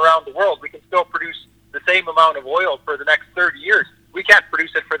drilling around the world, we can still produce the same amount of oil for the next 30 years. We can't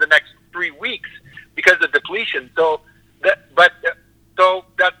produce it for the next 3 weeks because of depletion. So that's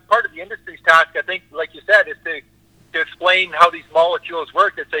part of the industry's task, I think, like you said, is to explain how these molecules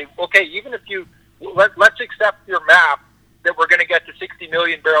work and say, okay, even if let's accept your map that we're going to get to 60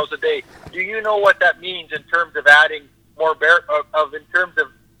 million barrels a day. Do you know what that means in terms of adding more in terms of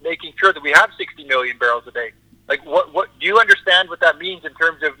making sure that we have 60 million barrels a day? Like what do you understand what that means in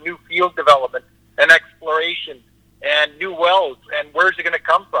terms of new field development and exploration and new wells, and where's it going to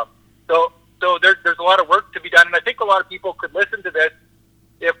come from? So there's a lot of work to be done, and I think a lot of people could listen to this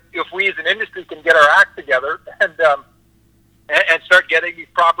if we as an industry can get our act together and start getting these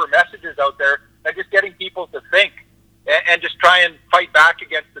proper messages out there and just getting people to think and just try and fight back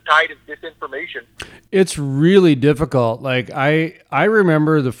against the tide of disinformation. It's really difficult. Like I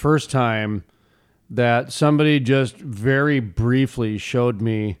remember the first time that somebody just very briefly showed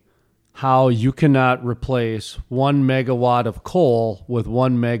me how you cannot replace 1 megawatt of coal with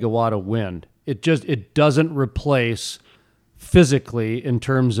 1 megawatt of wind. It doesn't replace physically in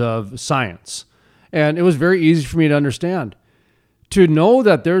terms of science. And it was very easy for me to understand. To know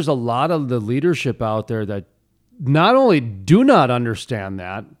that there's a lot of the leadership out there that not only do not understand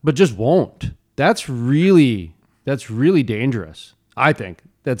that, but just won't. That's really dangerous. I think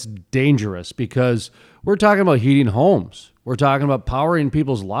that's dangerous because we're talking about heating homes. We're talking about powering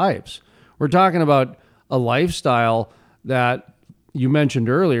people's lives. We're talking about a lifestyle that you mentioned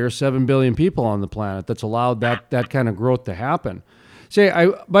earlier, 7 billion people on the planet that's allowed that kind of growth to happen.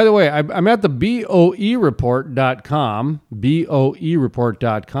 By the way, I'm at the BOEreport.com,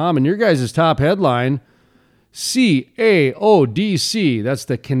 BOEreport.com, and your guys' top headline, CAODC, that's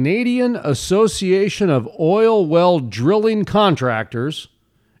the Canadian Association of Oil Well Drilling Contractors,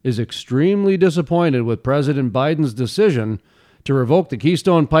 is extremely disappointed with President Biden's decision to revoke the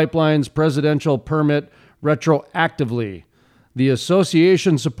Keystone Pipeline's presidential permit retroactively. The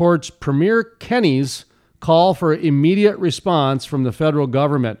association supports Premier Kenney's call for immediate response from the federal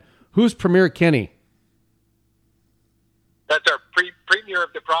government. Who's Premier Kenney? That's our premier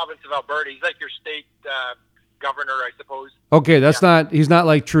of the province of Alberta. He's like your state governor, I suppose. Okay, he's not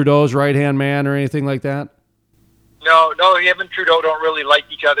like Trudeau's right-hand man or anything like that? No, him and Trudeau don't really like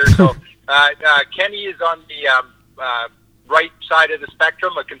each other. So Kenney is on the right side of the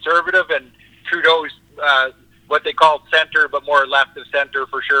spectrum, a conservative, and Trudeau's what they call center, but more left of center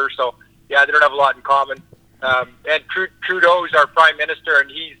for sure. So, yeah, they don't have a lot in common. And Trudeau is our prime minister,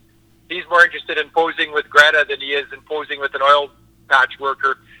 and he's more interested in posing with Greta than he is in posing with an oil patch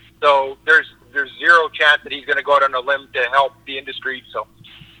worker. So there's zero chance that he's going to go out on a limb to help the industry. So,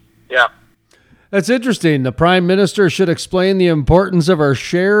 yeah. That's interesting. The Prime Minister should explain the importance of our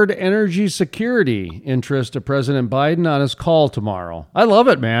shared energy security interest to President Biden on his call tomorrow. I love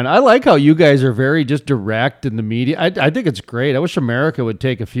it, man. I like how you guys are very just direct in the media. I think it's great. I wish America would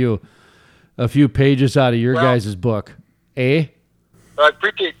take a few pages out of your guys' book. Eh? I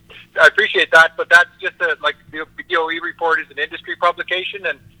appreciate that, but that's just like the BOE report is an industry publication,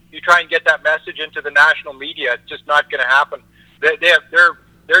 and you try and get that message into the national media, it's just not going to happen.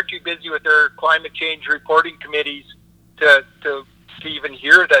 They're too busy with their climate change reporting committees to even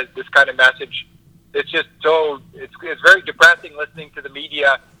hear this kind of message. It's just it's very depressing listening to the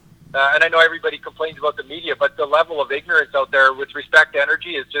media. And I know everybody complains about the media, but the level of ignorance out there with respect to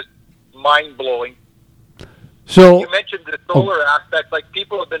energy is just mind-blowing. So you mentioned the solar aspect. Like,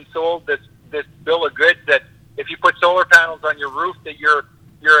 people have been sold this bill of goods that if you put put solar panels on your roof that you're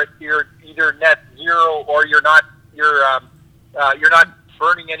either net zero or you're not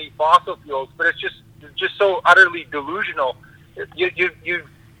burning any fossil fuels. But it's just so utterly delusional. You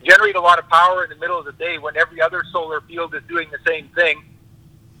generate a lot of power in the middle of the day when every other solar field is doing the same thing.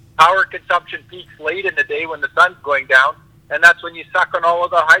 Power consumption peaks late in the day when the sun's going down, and that's when you suck on all of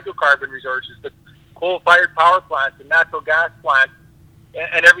the hydrocarbon resources, the coal-fired power plants and natural gas plants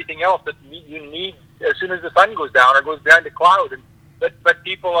and everything else that you need as soon as the sun goes down or goes behind a cloud. But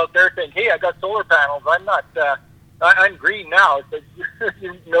people out there saying, "Hey, I got solar panels. I'm not. I'm green now." It's like,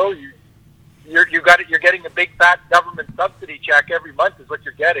 you're getting a big fat government subsidy check every month is what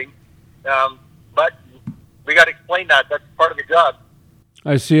you're getting. But we got to explain that. That's part of the job.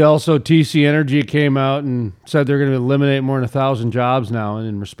 I see also TC Energy came out and said they're going to eliminate more than 1,000 jobs now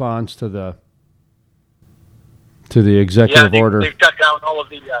in response to the executive order. They've cut down all of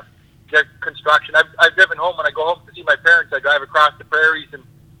the construction. I've driven home. When I go home to see my parents, I drive across the prairies, and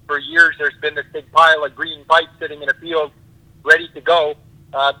for years there's been this big pile of green pipe sitting in a field ready to go.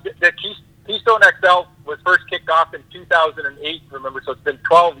 The Keystone XL was first kicked off in 2008, remember, so it's been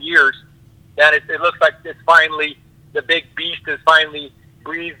 12 years, and it looks like it's finally, the big beast has finally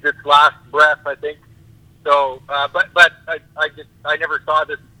breathed its last breath, I think. So, but I never saw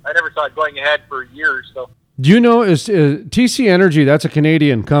this. I never saw it going ahead for years. So, do you know is TC Energy? That's a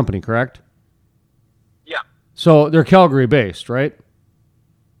Canadian company, correct? Yeah. So they're Calgary based, right?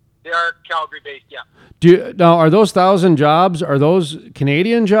 They are Calgary based. Yeah. Now, are those 1,000 jobs? Are those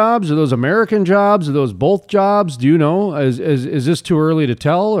Canadian jobs? Are those American jobs? Are those both jobs? Do you know? Is this too early to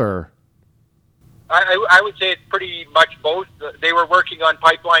tell, or? I would say it's pretty much both. They were working on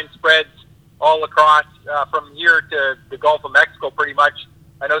pipeline spreads all across from here to the Gulf of Mexico, pretty much.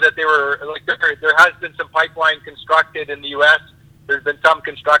 I know that they were like there has been some pipeline constructed in the U.S. There's been some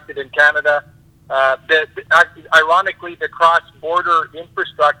constructed in Canada. Ironically, the cross-border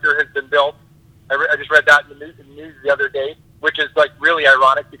infrastructure has been built. I just read that in the news the other day, which is like really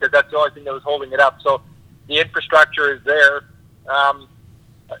ironic because that's the only thing that was holding it up. So the infrastructure is there.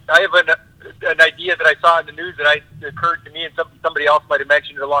 I have an idea that I saw in the news that occurred to me, and somebody else might have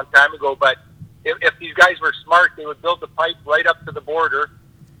mentioned it a long time ago. But if these guys were smart, they would build a pipe right up to the border,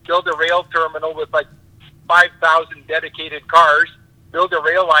 build a rail terminal with like 5,000 dedicated cars, build a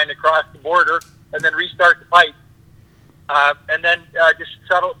rail line across the border, and then restart the pipe. And then just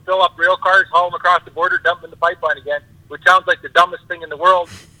fill up rail cars, haul them across the border, dump them in the pipeline again, which sounds like the dumbest thing in the world,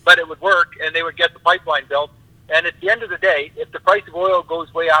 but it would work, and they would get the pipeline built. And at the end of the day, if the price of oil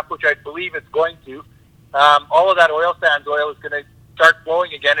goes way up, which I believe it's going to, all of that oil sands oil is going to start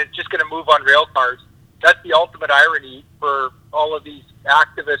flowing again. It's just going to move on rail cars. That's the ultimate irony for all of these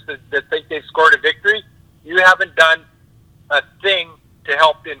activists that think they've scored a victory. You haven't done a thing to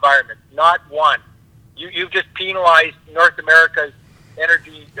help the environment, not one. You've just penalized North America's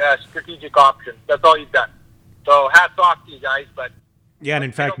energy strategic options. That's all you've done. So hats off to you guys. But yeah, and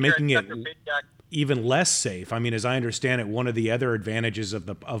in fact, making it even less safe. I mean, as I understand it, one of the other advantages of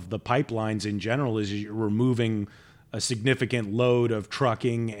the pipelines in general is you're removing a significant load of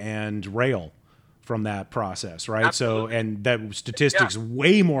trucking and rail from that process, right? Absolutely. So, and that statistics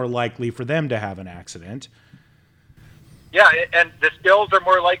way more likely for them to have an accident. Yeah, and the spills are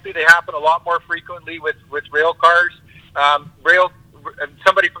more likely. They happen a lot more frequently with rail cars.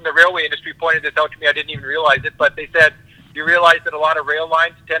 Somebody from the railway industry pointed this out to me. I didn't even realize it, but they said, you realize that a lot of rail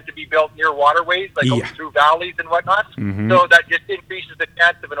lines tend to be built near waterways, like going through valleys and whatnot. Mm-hmm. So that just increases the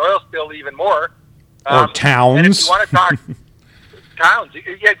chance of an oil spill even more. Or towns. And if you want to talk towns,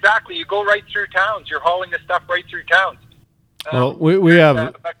 yeah, exactly. You go right through towns. You're hauling the stuff right through towns. Well, we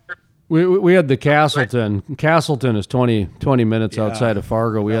have... We had the Castleton. Right. Castleton is 20 minutes outside of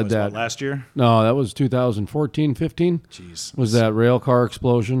Fargo. We had that last year? No, that was 2014, 15. Jeez. Was that rail car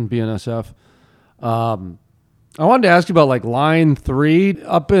explosion, BNSF. I wanted to ask you about like Line 3.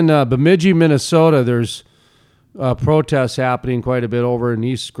 Up in Bemidji, Minnesota, there's protests happening quite a bit over in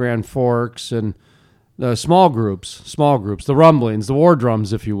East Grand Forks, and small groups, the rumblings, the war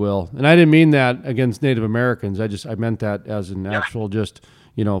drums, if you will. And I didn't mean that against Native Americans. I meant that as an actual just...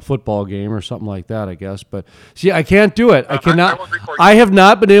 football game or something like that, I guess. But see, I can't do it. I cannot. I have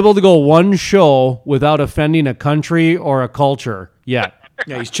not been able to go one show without offending a country or a culture yet.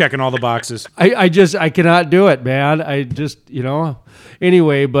 Yeah, he's checking all the boxes. I cannot do it, man.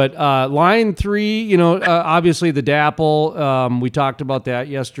 Anyway, but Line 3, obviously the DAPL, we talked about that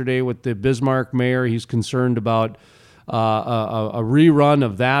yesterday with the Bismarck mayor. He's concerned about a rerun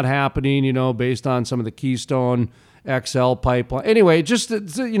of that happening, based on some of the Keystone XL pipeline. Anyway, just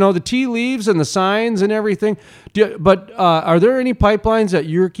the tea leaves and the signs and everything. But are there any pipelines that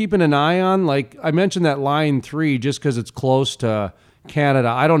you're keeping an eye on? Like I mentioned that Line 3 just because it's close to Canada.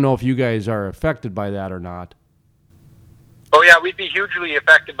 I don't know if you guys are affected by that or not. Oh yeah, we'd be hugely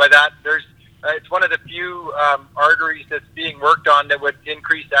affected by that. It's one of the few arteries that's being worked on that would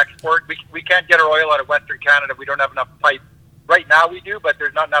increase export. We can't get our oil out of Western Canada. We don't have enough pipe. Right now we do, but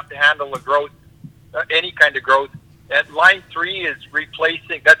there's not enough to handle the growth, any kind of growth. And Line 3 is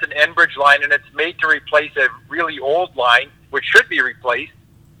replacing, that's an Enbridge line, and it's made to replace a really old line, which should be replaced.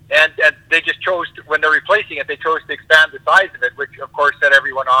 And they just chose, when they're replacing it, they chose to expand the size of it, which of course set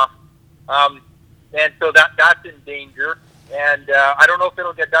everyone off. And so that's in danger. And I don't know if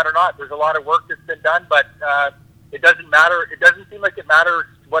it'll get done or not. There's a lot of work that's been done, but it doesn't matter. It doesn't seem like it matters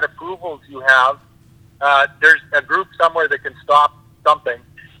what approvals you have. There's a group somewhere that can stop something.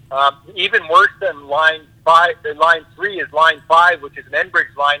 Even worse than Line 5, Line 3 is Line 5, which is an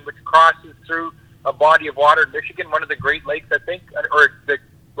Enbridge line, which crosses through a body of water in Michigan, one of the Great Lakes, I think,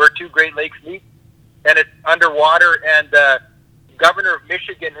 where two Great Lakes meet. And it's underwater, and the governor of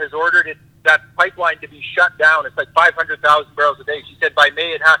Michigan has ordered that pipeline to be shut down. It's like 500,000 barrels a day. She said by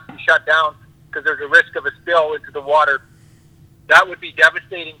May it has to be shut down because there's a risk of a spill into the water. That would be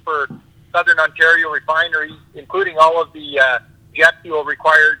devastating for Southern Ontario refineries, including all of the jet fuel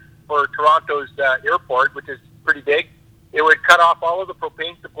required for Toronto's airport, which is pretty big. It would cut off all of the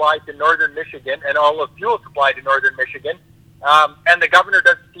propane supply to northern Michigan and all of fuel supply to northern Michigan. And the governor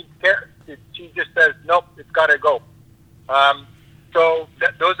doesn't seem to care. She just says, nope, it's got to go. So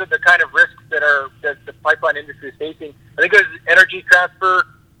those are the kind of risks that the pipeline industry is facing. I think it was Energy Transfer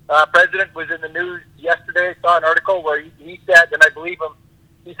president was in the news yesterday. I saw an article where he said, and I believe him,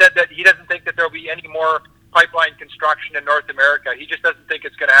 he said that he doesn't think that there will be any more pipeline construction in North America. He just doesn't think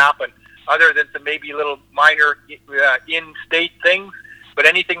it's going to happen, other than some maybe little minor in-state things. But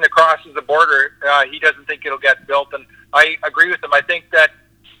anything that crosses the border, he doesn't think it'll get built. And I agree with him. I think that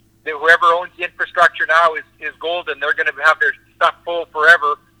whoever owns the infrastructure now is golden. They're going to have their stuff full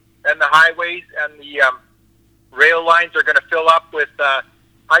forever, and the highways and the rail lines are going to fill up with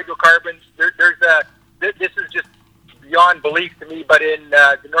hydrocarbons. This is just beyond belief to me, but in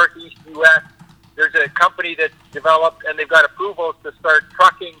the northeast U.S., there's a company that's developed, and they've got approvals to start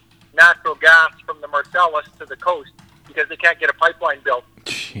trucking natural gas from the Marcellus to the coast because they can't get a pipeline built.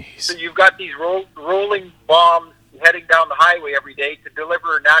 Jeez. So you've got these rolling bombs heading down the highway every day to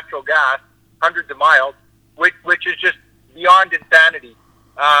deliver natural gas hundreds of miles, which is just beyond insanity.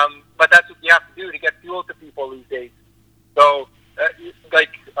 But that's what you have to do to get fuel to people these days. So,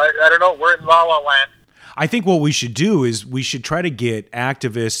 I don't know, we're in La La Land. I think what we should do is we should try to get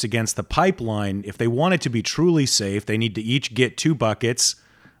activists against the pipeline. If they want it to be truly safe, they need to each get 2 buckets,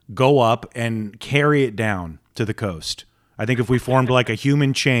 go up, and carry it down to the coast. I think if we formed like a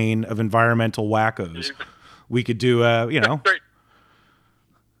human chain of environmental wackos, we could do,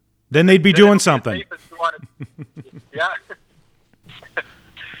 then they'd be doing something. Yeah.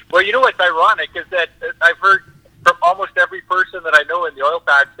 Well, you know what's ironic is that I've heard from almost every person that I know in the oil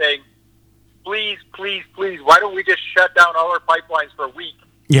patch saying, please, please, please, why don't we just shut down all our pipelines for a week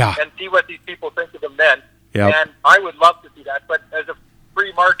and see what these people think of them then? Yep. And I would love to do that, but as a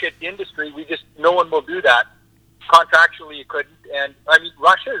free market industry, no one will do that. Contractually, you couldn't. And, I mean,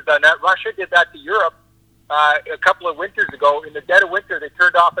 Russia has done that. Russia did that to Europe a couple of winters ago. In the dead of winter, they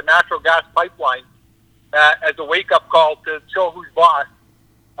turned off a natural gas pipeline as a wake-up call to show who's boss.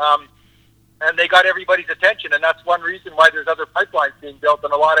 And they got everybody's attention, and that's one reason why there's other pipelines being built,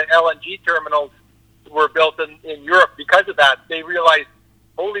 and a lot of LNG terminals were built in Europe because of that. They realized,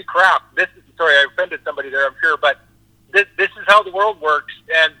 holy crap, sorry, I offended somebody there, I'm sure, but this is how the world works,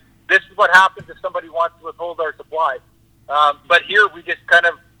 and this is what happens if somebody wants to withhold our supply. But here we just kind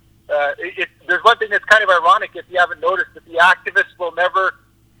of, there's one thing that's kind of ironic, if you haven't noticed, that the activists will never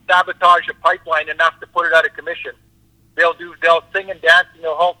sabotage a pipeline enough to put it out of commission. They'll sing and dance and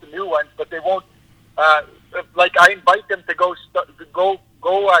they'll halt the new ones, but they won't. Like I invite them to go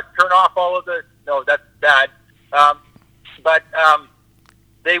turn off all of the. No, that's bad. But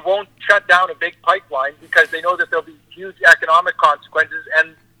they won't shut down a big pipeline because they know that there'll be huge economic consequences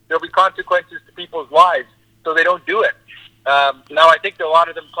and there'll be consequences to people's lives. So they don't do it. Now I think that a lot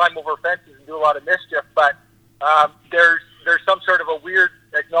of them climb over fences and do a lot of mischief, but there's some sort of a weird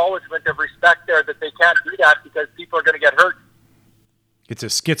acknowledgement of respect there that they can't do that because people are going to get hurt. It's a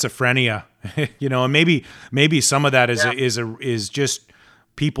schizophrenia, and maybe some of that is just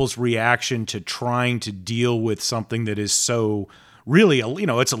people's reaction to trying to deal with something that is so really,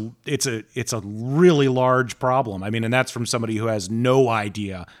 it's a really large problem. I mean, and that's from somebody who has no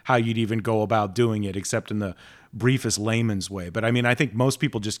idea how you'd even go about doing it, except in the briefest layman's way. But I mean, I think most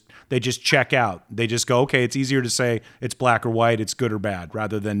people just check out. They just go, okay, it's easier to say it's black or white, it's good or bad,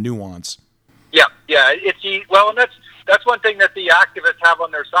 rather than nuance. Yeah, well, and that's one thing that the activists have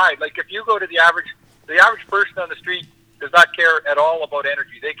on their side. Like, if you go to the average person on the street does not care at all about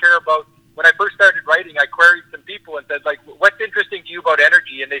energy. They care about, when I first started writing, I queried some people and said, like, what's interesting to you about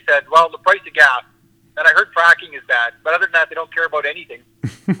energy? And they said, well, the price of gas. And I heard fracking is bad, but other than that, they don't care about anything.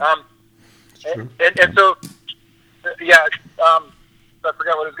 And so, I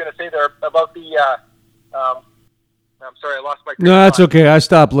forgot what I was going to say there about the. I'm sorry, I lost my. No, that's okay. I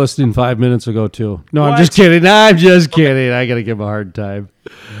stopped listening 5 minutes ago too. No, What? I'm just kidding. I gotta give him a hard time.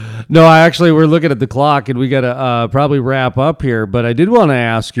 No, we're looking at the clock and we gotta probably wrap up here. But I did want to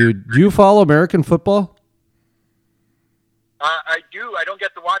ask you: do you follow American football? I do. I don't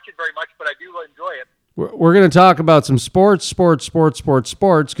get to watch it very much, but I do enjoy it. We're going to talk about some sports, because, it's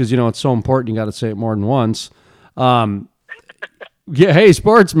so important. You got to say it more than once. Hey,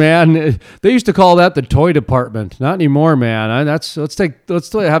 sports, man. They used to call that the toy department. Not anymore, man. Let's have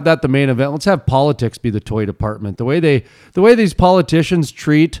that the main event. Let's have politics be the toy department. The way these politicians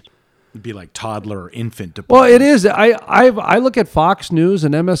treat. It'd be like toddler or infant department. Well, it is. I look at Fox News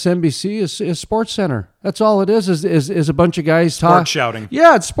and MSNBC as Sports Center. That's all it is a bunch of guys Sports shouting.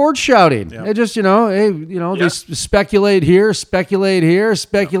 Yeah, it's sports shouting. Yep. It just, they speculate here,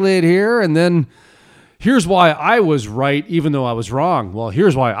 and then here's why I was right even though I was wrong. Well,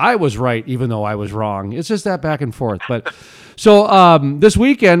 here's why I was right even though I was wrong. It's just that back and forth. But so this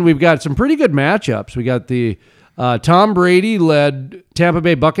weekend we've got some pretty good matchups. We got the Tom Brady-led Tampa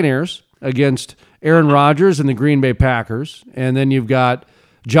Bay Buccaneers against Aaron Rodgers and the Green Bay Packers. And then you've got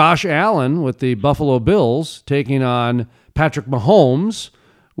Josh Allen with the Buffalo Bills taking on Patrick Mahomes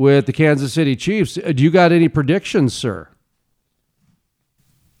with the Kansas City Chiefs. Do you got any predictions, sir?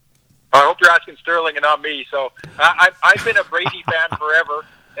 I hope you're asking Sterling and not me. So I've been a Brady fan forever.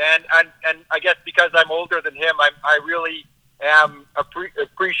 And I guess because I'm older than him, I really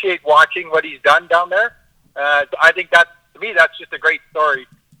appreciate watching what he's done down there. I think to me, that's just a great story.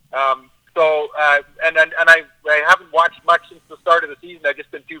 I haven't watched much since the start of the season. I've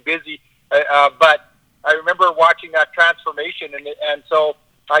just been too busy. But I remember watching that transformation, and so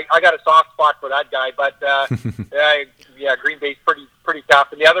I got a soft spot for that guy. But Green Bay's pretty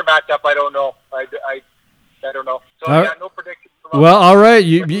tough. And the other matchup, I don't know. I don't know. So no predictions. Well, all right.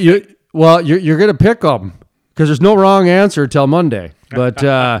 You're going to pick them because there's no wrong answer till Monday. But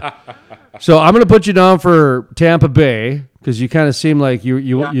so I'm going to put you down for Tampa Bay because you kind of seem like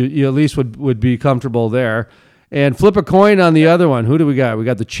you at least would be comfortable there. And flip a coin on the other one. Who do we got? We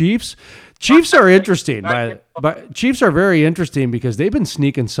got the Chiefs. Chiefs are interesting, but Chiefs are very interesting because they've been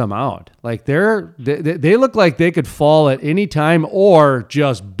sneaking some out. Like they look like they could fall at any time or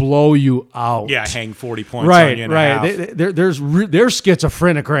just blow you out. Yeah, hang 40 points on you in a half. They're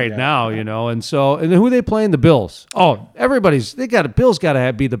schizophrenic right now, and who they playing? The Bills. Oh, Bill's got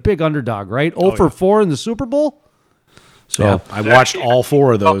to be the big underdog, right? 0-4 in the Super Bowl. So I watched all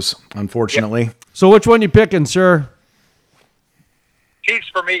four of those, unfortunately. Yeah. So which one you picking, sir? Chiefs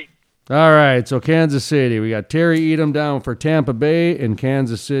for me. All right, so Kansas City. We got Terry Edom down for Tampa Bay and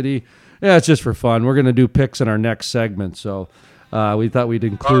Kansas City. Yeah, it's just for fun. We're going to do picks in our next segment, so we thought we'd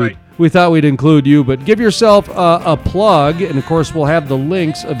include you. But give yourself a plug, and of course we'll have the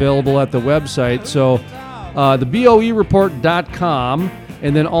links available at the website. So the BOEreport.com,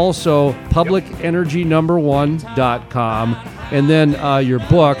 and then also publicenergynumber1.com, and then your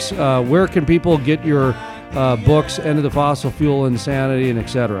books. Where can people get your books, End of the Fossil Fuel Insanity, and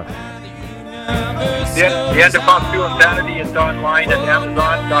etc.? The End of Fossil Fuel Insanity is online at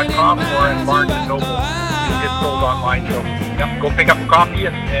Amazon.com or at Barnes & Noble. It's sold online, so go pick up a copy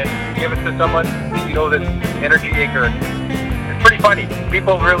and give it to someone you know that's energy ignorant. It's pretty funny.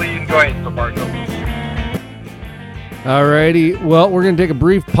 People really enjoy it so far. All righty. Well, we're going to take a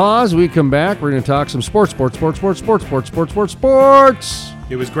brief pause. When we come back, we're going to talk some sports. It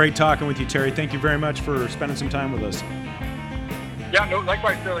was great talking with you, Terry. Thank you very much for spending some time with us. Yeah, no,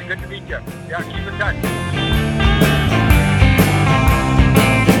 likewise, Sterling. Good to meet you. Yeah, keep in touch.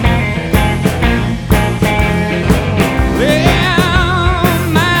 Well,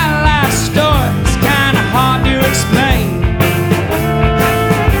 my life story's kind of hard to explain.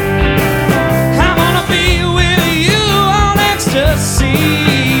 I wanna be with you on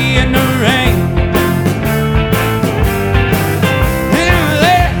ecstasy in the rain. And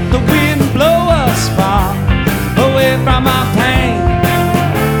let the wind blow us far away from our pain.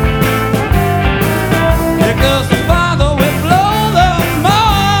 Because the farther we blow, the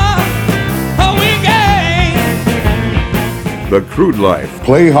more we gain. The Crude Life.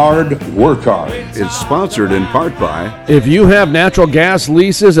 Play hard, work hard. Is sponsored in part by If you have natural gas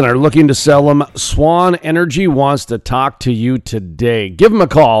leases and are looking to sell them, Swan Energy wants to talk to you today. Give them a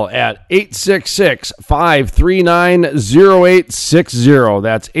call at 866-539-0860.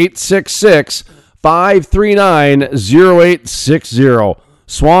 That's 866-539-0860.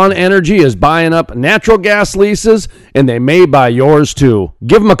 Swan Energy is buying up natural gas leases, and they may buy yours too.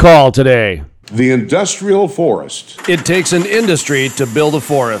 Give them a call today. the industrial forest. It takes an industry to build a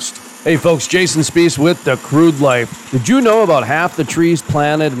forest. Hey folks, Jason Spees with The Crude Life. Did you know about half the trees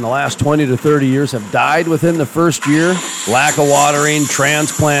planted in the last 20 to 30 years have died within the first year? Lack of watering,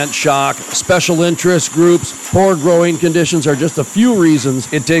 transplant shock, special interest groups, poor growing conditions are just a few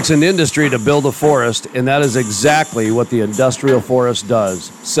reasons it takes an industry to build a forest, and that is exactly what the industrial forest does.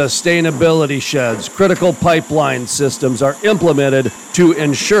 Sustainability sheds, critical pipeline systems are implemented to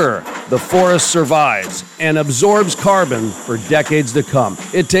ensure the forest survives and absorbs carbon for decades to come.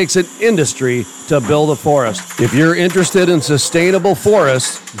 It takes an industry to build a forest. If you're interested in sustainable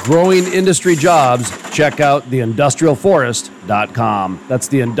forests, growing industry jobs, check out theindustrialforest.com. That's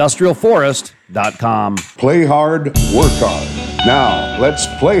theindustrialforest.com. Play hard, work hard. Now, let's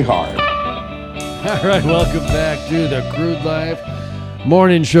play hard. All right, welcome back to The Crude Life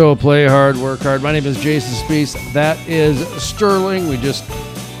Morning Show. Play hard, work hard. My name is Jason Spees. That is Sterling. We just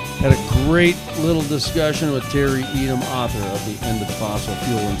had a great little discussion with Terry Edom, author of The End of the Fossil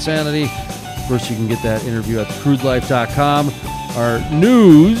Fuel Insanity. Of course, you can get that interview at thecrudelife.com. Our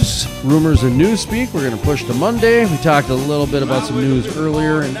news, rumors and newspeak, we're going to push to Monday. We talked a little bit about some news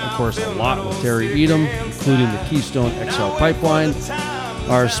earlier, and of course, a lot with Terry Edom, including the Keystone XL pipeline.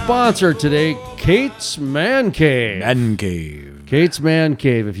 Our sponsor today, Kate's Man Cave. Man Cave. Kate's Man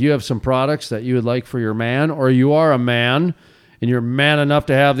Cave. If you have some products that you would like for your man, or you are a man, and you're man enough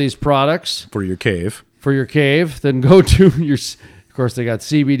to have these products For your cave. then go to your, of course, they got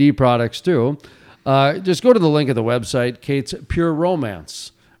CBD products too. Just go to the link of the website, Kate's Pure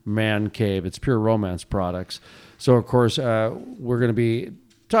Romance Man Cave. It's Pure Romance products. So, of course, we're going to be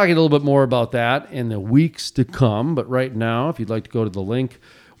talking a little bit more about that in the weeks to come. But right now, if you'd like to go to the link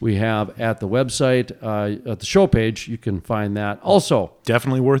we have at the website, at the show page, you can find that. Also,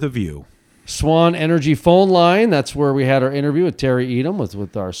 Definitely worth a view. Swan Energy phone line. That's where we had our interview with Terry Edom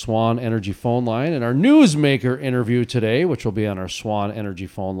with our Swan Energy phone line. And our newsmaker interview today, which will be on our Swan Energy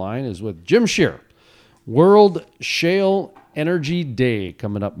phone line, is with Jim Shear. World Shale Energy Day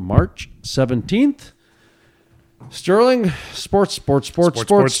coming up March 17th. Sterling, sports.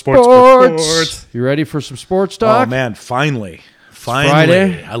 You ready for some sports talk? Oh, man, finally.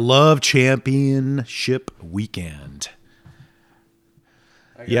 Friday. I love championship weekend.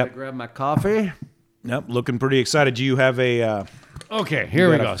 I gotta grab my coffee. Yep, looking pretty excited. Do you have a Okay, here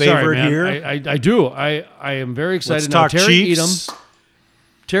we got go. a favorite Sorry, man. here? I do. I am very excited. Let's talk Terry Chiefs.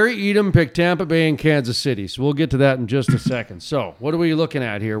 Terry Edom picked Tampa Bay and Kansas City, so we'll get to that in just a second. So, what are we looking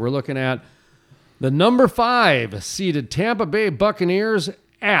at here? We're looking at the number 5 seeded Tampa Bay Buccaneers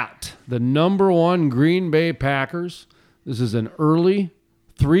at the number 1 Green Bay Packers. This is an early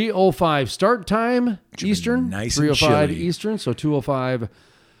 3:05 start time Eastern, nice and 3:05 chilly. Eastern, so 2:05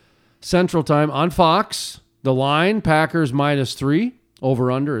 Central Time on Fox. The line, Packers -3.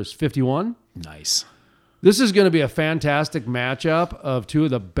 Over-under is 51. nice? This is going to be a fantastic matchup of two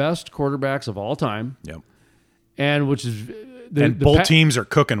of the best quarterbacks of all time, Yep. and which is Both teams are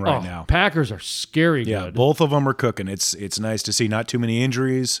cooking right now. Packers are scary Yeah, good. both of them are cooking. It's nice to see not too many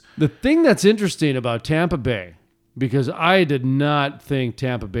injuries. The thing that's interesting about Tampa Bay, because I did not think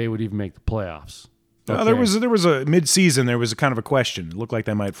Tampa Bay would even make the playoffs. There was a mid-season. There was a kind of a question. It looked like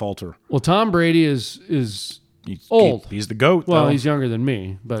they might falter. Well, Tom Brady is old. He's the GOAT. Well, though. he's younger than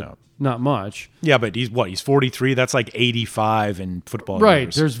me, but not much. Yeah, but he's 43. That's like 85 in football Right.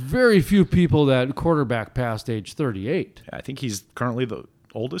 years. There's very few people that quarterback past age 38. I think he's currently the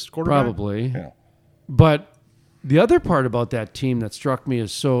oldest quarterback. Probably. Yeah. But the other part about that team that struck me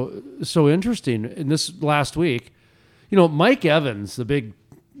as so interesting in this last week, Mike Evans, the big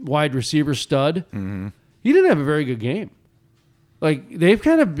wide receiver stud, he didn't have a very good game. Like, they've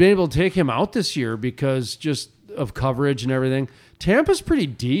kind of been able to take him out this year because just of coverage and everything. Tampa's pretty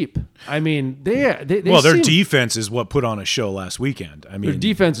deep. I mean, their defense is what put on a show last weekend. I mean, their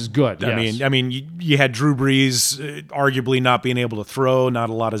defense is good. I mean, you had Drew Brees arguably not being able to throw, not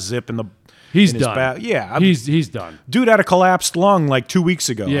a lot of zip in the. He's in his done. back. Yeah, he's done. Dude had a collapsed lung like 2 weeks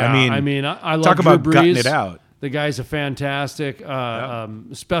ago. Yeah, I love talk Drew about Brees. gutting it out. The guy's a fantastic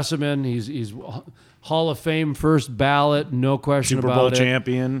specimen. He's Hall of Fame first ballot, no question Super about Bowl it.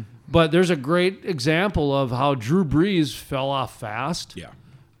 champion. But there's a great example of how Drew Brees fell off fast. Yeah.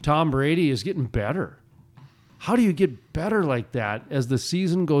 Tom Brady is getting better. how do you get better like that as the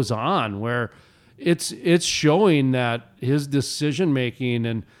season goes on, where it's showing that his decision making,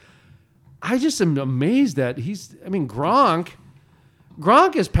 and I just am amazed that Gronk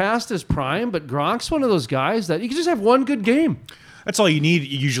is past his prime, but Gronk's one of those guys that you can just have one good game. That's all you need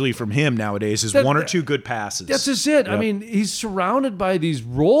usually from him nowadays is one or two good passes. That's just it. Yep. I mean, he's surrounded by these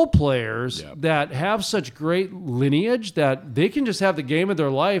role players that have such great lineage that they can just have the game of their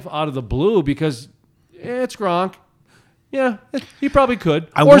life out of the blue because it's Gronk. Yeah, he probably could.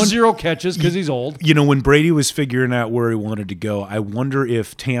 Zero catches because he's old. You know, when Brady was figuring out where he wanted to go, I wonder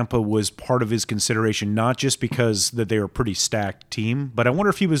if Tampa was part of his consideration, not just because that they were a pretty stacked team, but I wonder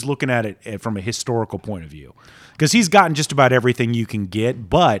if he was looking at it from a historical point of view. Because he's gotten just about everything you can get,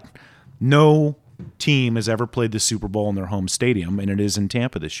 but no team has ever played the Super Bowl in their home stadium, and it is in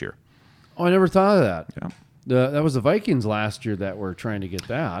Tampa this year. Oh, I never thought of that. Yeah. That was the Vikings last year that were trying to get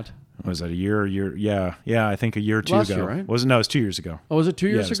that. Was that a year? Yeah, I think a year or two Last ago. year, right? No, it was 2 years ago. Oh, was it 2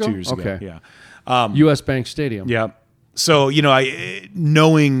 years Yeah, it was ago? 2 years ago. Okay. Yeah. U.S. Bank Stadium. Yeah. So,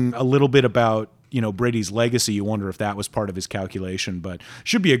 knowing a little bit about, Brady's legacy, you wonder if that was part of his calculation, but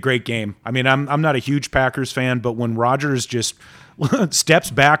should be a great game. I mean, I'm not a huge Packers fan, but when Rodgers just steps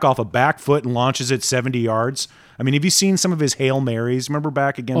back off a back foot and launches it 70 yards, I mean, have you seen some of his Hail Marys? Remember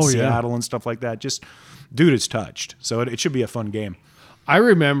back against Seattle and stuff like that? Just, dude, it's touched. So it should be a fun game. I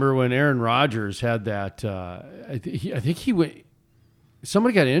remember when Aaron Rodgers had that. I think he went.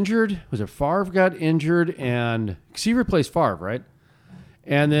 Somebody got injured. Was it Favre got injured? And because he replaced Favre, right?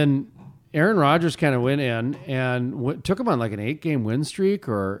 And then Aaron Rodgers kind of went in and took him on like an 8-game win streak,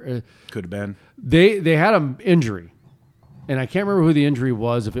 or Could have been. They had an injury, and I can't remember who the injury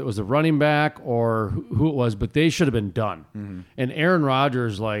was. If it was a running back or who it was, but they should have been done. Mm-hmm. And Aaron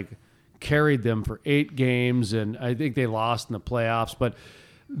Rodgers carried them for 8 games, and I think they lost in the playoffs. But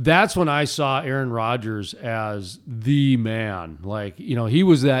that's when I saw Aaron Rodgers as the man. He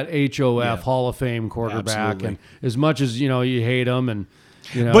was that HOF Hall of Fame quarterback. Absolutely. And as much as, you hate him and,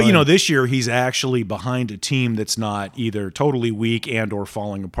 But, this year he's actually behind a team that's not either totally weak and or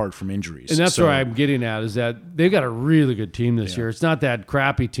falling apart from injuries. And that's where I'm getting at, is that they've got a really good team this year. It's not that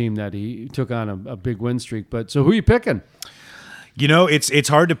crappy team that he took on a big win streak. But so who are you picking? It's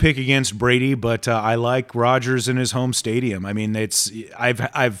hard to pick against Brady, but I like Rodgers in his home stadium. I mean,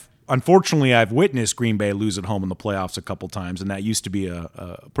 unfortunately I've witnessed Green Bay lose at home in the playoffs a couple times, and that used to be a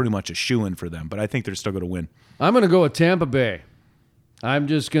pretty much a shoo-in for them. But I think they're still going to win. I'm going to go with Tampa Bay. I'm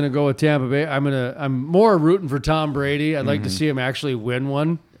just going to go with Tampa Bay. I'm more rooting for Tom Brady. I'd like to see him actually win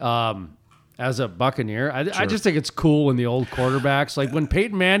one. As a Buccaneer, I just think it's cool when the old quarterbacks, like when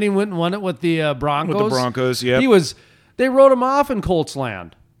Peyton Manning went and won it with the Broncos. With the Broncos, yeah. They wrote him off in Colts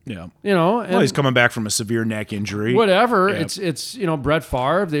land. Yeah. And he's coming back from a severe neck injury. Whatever. Yeah. It's Brett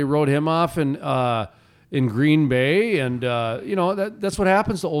Favre. They wrote him off in Green Bay, and that's what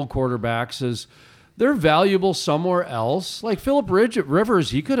happens to old quarterbacks is they're valuable somewhere else. Like Philip Rivers,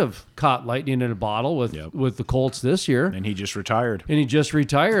 he could have caught lightning in a bottle with the Colts this year, and he just retired. Yeah.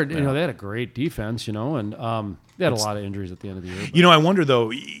 They had a great defense, and they had a lot of injuries at the end of the year. But. I wonder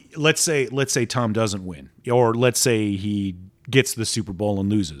though. Let's say Tom doesn't win, or let's say he gets the Super Bowl and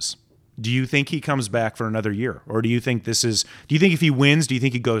loses. Do you think he comes back for another year, or do you think if he wins, do you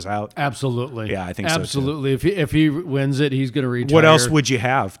think he goes out? Absolutely. Yeah, I think so too. Absolutely. If he wins it, he's going to retire. What else would you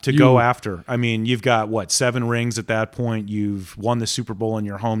have to go after? I mean, you've got 7 rings at that point. You've won the Super Bowl in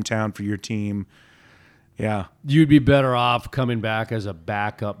your hometown for your team. Yeah. You'd be better off coming back as a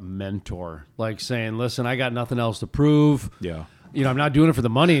backup mentor, like saying, "Listen, I got nothing else to prove. Yeah. I'm not doing it for the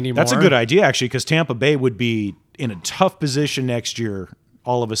money anymore." That's a good idea, actually, because Tampa Bay would be in a tough position next year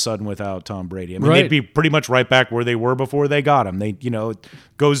all of a sudden without Tom Brady. I mean, they'd be pretty much right back where they were before they got him. It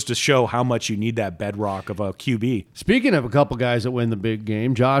goes to show how much you need that bedrock of a QB. Speaking of a couple guys that win the big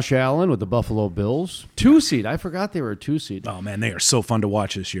game, Josh Allen with the Buffalo Bills, 2 seed. I forgot they were a 2 seed. Oh man, they are so fun to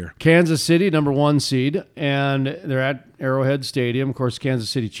watch this year. Kansas City, number 1 seed, and they're at Arrowhead Stadium. Of course, Kansas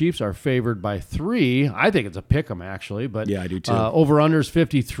City Chiefs are favored by 3. I think it's a pick 'em actually, but yeah, I do too. Over/unders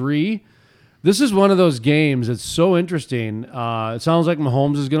 53. This is one of those games that's so interesting. It sounds like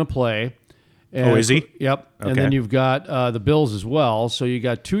Mahomes is going to play. And, is he? Yep. Okay. And then you've got the Bills as well. So you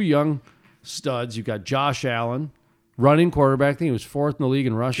got 2 young studs. You've got Josh Allen, running quarterback. I think he was 4th in the league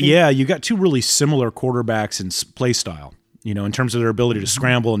in rushing. Yeah, you got 2 really similar quarterbacks in play style. In terms of their ability to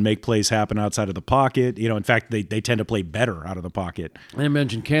scramble and make plays happen outside of the pocket. In fact, they tend to play better out of the pocket. I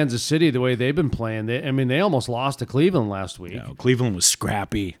mentioned Kansas City, the way they've been playing. They almost lost to Cleveland last week. No, Cleveland was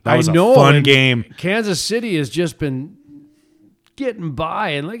scrappy. That was a fun game. Kansas City has just been getting by.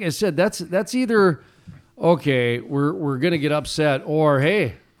 And like I said, that's either, okay, we're going to get upset, or,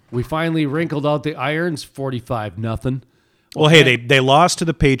 hey, We finally wrinkled out the irons, 45-0. Well, hey, they lost to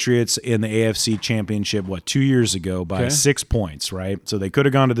the Patriots in the AFC Championship, 2 years ago by 6 points, right? So they could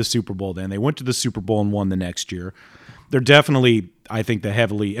have gone to the Super Bowl then. They went to the Super Bowl and won the next year. They're definitely, I think,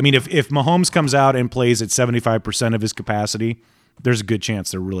 if Mahomes comes out and plays at 75% of his capacity, there's a good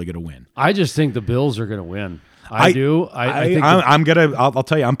chance they're really going to win. I just think the Bills are going to win. I do. I think I'll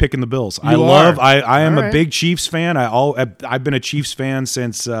tell you, I'm picking the Bills. I am a big Chiefs fan. I've been a Chiefs fan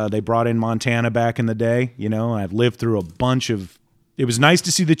since they brought in Montana back in the day. I've lived through a bunch of. It was nice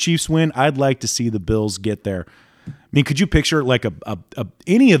to see the Chiefs win. I'd like to see the Bills get there. I mean, could you picture like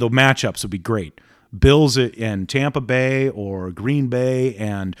any of the matchups would be great. Bills and Tampa Bay or Green Bay,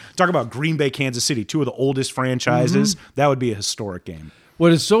 and talk about Green Bay, Kansas City, two of the oldest franchises. That would be a historic game.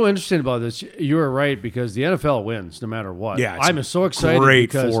 What is so interesting about this, you are right, because the NFL wins no matter what. Yeah, I'm so excited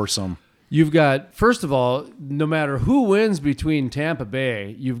great because foursome. You've got, first of all, no matter who wins between Tampa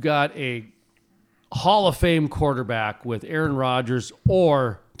Bay, you've got a Hall of Fame quarterback with Aaron Rodgers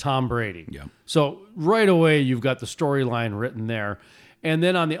or Tom Brady. Yeah. So right away, you've got the storyline written there. And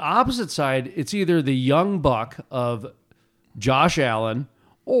then on the opposite side, it's either the young buck of Josh Allen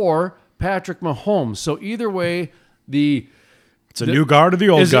or Patrick Mahomes. So either way, it's a new guard or the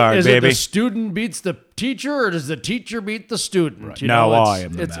old guard, is baby. It the student beats the teacher, or does the teacher beat the student? Right. Now I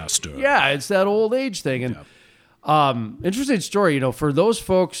am the master. Yeah, it's that old age thing. And interesting story. For those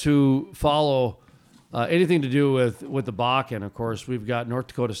folks who follow anything to do with the Bakken, of course, we've got North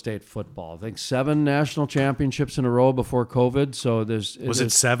Dakota State football. I think 7 national championships in a row before COVID. So was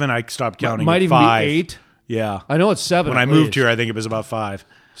it 7? I stopped counting. Might even 5. be 8. Yeah, I know it's 7. When I moved here, I think it was about 5.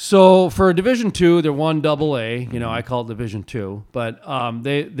 So for Division II, they're 1AA. I call it Division II, but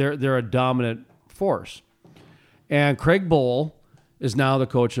they're a dominant force. And Craig Bohl is now the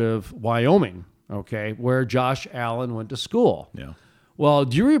coach of Wyoming, okay, where Josh Allen went to school. Yeah. Well,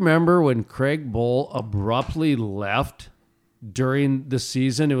 do you remember when Craig Bohl abruptly left during the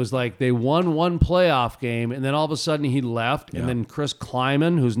season? It was like they won one playoff game, and then all of a sudden he left, and then Chris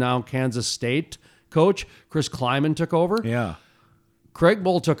Kleiman, who's now Kansas State coach, Chris Kleiman took over. Yeah. Craig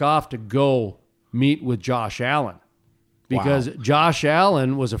Bohl took off to go meet with Josh Allen because Josh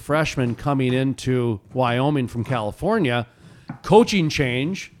Allen was a freshman coming into Wyoming from California. Coaching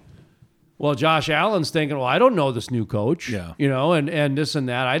change. Well, Josh Allen's thinking, well, I don't know this new coach, and this and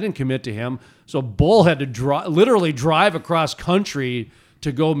that. I didn't commit to him. So Bohl had to literally drive across country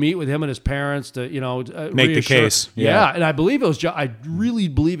to go meet with him and his parents to, make the case. Yeah. And I believe I really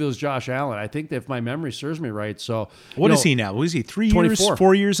believe it was Josh Allen. I think that if my memory serves me right. So what is he now? Was he 3 24. years,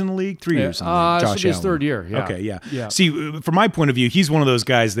 4 years in the league? 3 years in the league. Josh Allen. His third year. Yeah. Okay. Yeah. See, from my point of view, he's one of those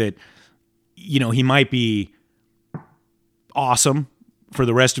guys that, he might be awesome for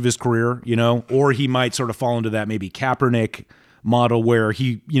the rest of his career, or he might sort of fall into that maybe Kaepernick model where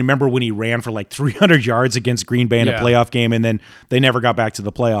you remember when he ran for like 300 yards against Green Bay in a playoff game, and then they never got back to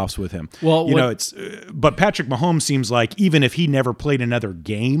the playoffs with him. Well, but Patrick Mahomes seems like even if he never played another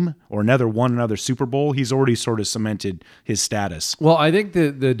game or won another Super Bowl, he's already sort of cemented his status. Well, I think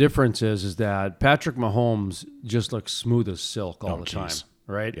the difference is that Patrick Mahomes just looks smooth as silk all the time,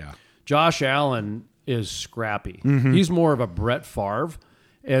 right? Yeah. Josh Allen is scrappy. Mm-hmm. He's more of a Brett Favre.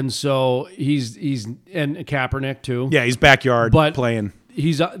 And so he's and Kaepernick too. Yeah, he's backyard playing.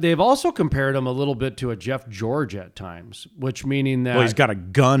 They've also compared him a little bit to a Jeff George at times, which meaning that he's got a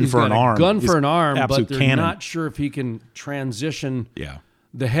gun for an arm. But they're not sure if he can transition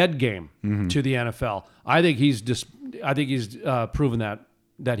the head game to the NFL. I think he's proven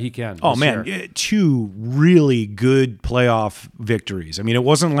that he can. Oh man, 2 really good playoff victories. I mean, it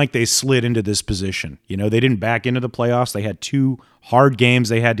wasn't like they slid into this position. They didn't back into the playoffs. They had 2 hard games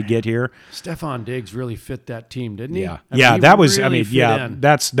they had to get here. Stephon Diggs really fit that team, didn't he?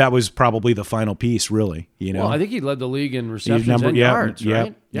 That was probably the final piece, really. Well, I think he led the league in receptions and yards,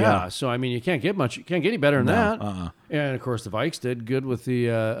 right? Yeah. So I mean, you can't get any better than that. And of course, the Vikes did good with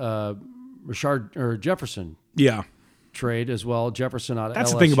the Jefferson. Yeah. Trade as well. Jefferson out of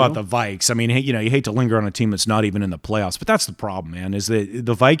That's LSU. the thing about the Vikes. I mean, you hate to linger on a team that's not even in the playoffs, but that's the problem, man, is that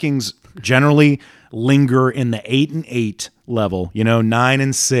the Vikings generally linger in the 8-8 level,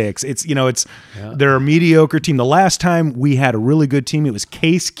 9-6. They're a mediocre team. The last time we had a really good team, it was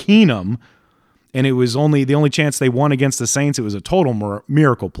Case Keenum, and it was the only chance they won against the Saints. It was a total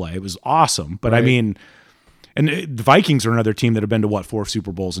miracle play. It was awesome. But I mean, and the Vikings are another team that have been to 4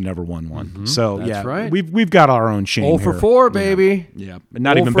 Super Bowls and never won one. Mm-hmm. So that's right. We've got our own shame. 0 for 4, baby. Yeah,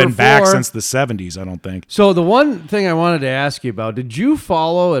 not even been back since the 70s, I don't think. So the one thing I wanted to ask you about, did you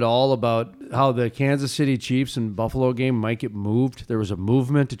follow at all about how the Kansas City Chiefs and Buffalo game might get moved? There was a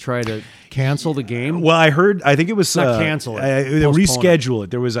movement to try to cancel the game. Well, I think it was Not cancel it, reschedule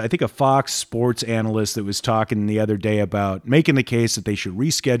it. There was, I think, a Fox Sports analyst that was talking the other day about making the case that they should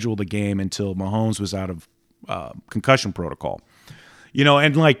reschedule the game until Mahomes was out of concussion protocol.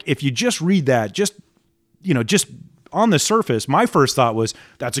 And like if you just read that, just on the surface, my first thought was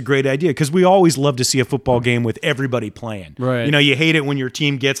that's a great idea because we always love to see a football game with everybody playing. Right. You hate it when your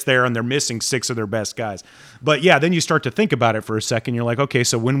team gets there and they're missing 6 of their best guys. But yeah, then you start to think about it for a second. You're like, okay,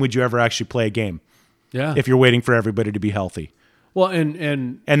 so when would you ever actually play a game? Yeah. If you're waiting for everybody to be healthy. Well,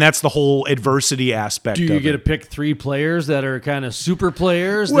 and that's the whole adversity aspect. Do you of get it. to pick 3 players that are kind of super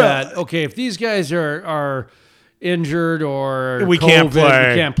players? Well, that okay, if these guys are injured or we COVID, can't play.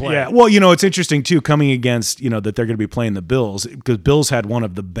 we can't play. Yeah. Well, it's interesting too coming against that they're going to be playing the Bills because Bills had one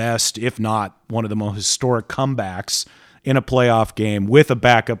of the best, if not one of the most historic comebacks in a playoff game with a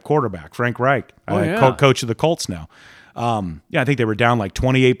backup quarterback, Frank Reich, coach of the Colts now. I think they were down like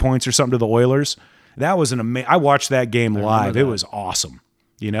 28 points or something to the Oilers. That was I watched that game live. It was awesome.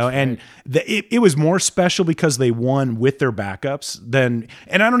 And it was more special because they won with their backups and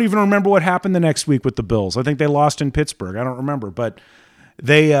I don't even remember what happened the next week with the Bills. I think they lost in Pittsburgh. I don't remember, but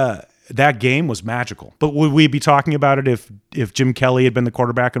that game was magical. But would we be talking about it if Jim Kelly had been the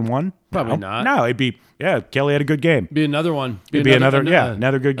quarterback and won? Probably not. No, it'd be, Kelly had a good game. Be another one. It'd another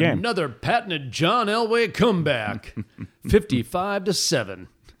good game. Another patented John Elway comeback. 55-7.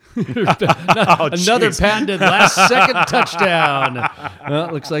 Another patented last-second touchdown. Well,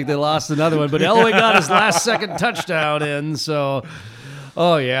 looks like they lost another one, but Elway got his last-second touchdown in. So,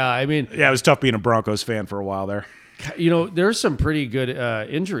 it was tough being a Broncos fan for a while there. There's some pretty good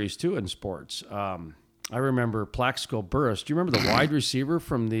injuries too in sports. I remember Plaxico Burress. Do you remember the wide receiver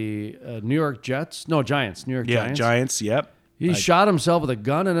from the New York Jets? No, Giants. New York Giants. Yeah, Giants. Yep. He shot himself with a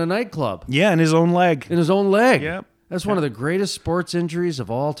gun in a nightclub. Yeah, in his own leg. Yep. That's one of the greatest sports injuries of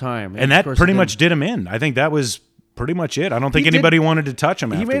all time. And that pretty much did him in. I think that was pretty much it. I don't think anybody wanted to touch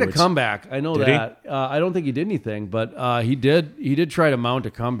him afterwards. He made a comeback. I know that. I don't think he did anything, but he did try to mount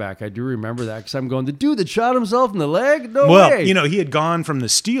a comeback. I do remember that because I'm going, the dude that shot himself in the leg? No way. Well, he had gone from the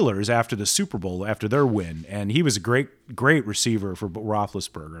Steelers after the Super Bowl, after their win, and he was a great receiver for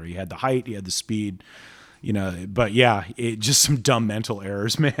Roethlisberger. He had the height, he had the speed. But just some dumb mental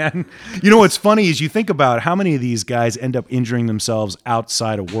errors, man. What's funny is you think about how many of these guys end up injuring themselves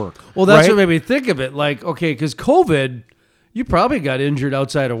outside of work. Well, that's what made me think of it. Like, okay, because COVID, you probably got injured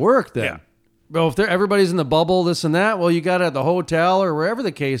outside of work then. Yeah. Well, if everybody's in the bubble, this and that, well, you got it at the hotel or wherever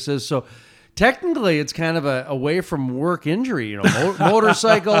the case is. So technically, it's kind of a away from work injury.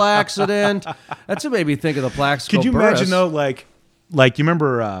 Motorcycle accident. That's what made me think of the Plaxico Could you Burress. imagine though, like you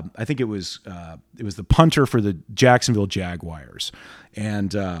remember, I think it was the punter for the Jacksonville Jaguars,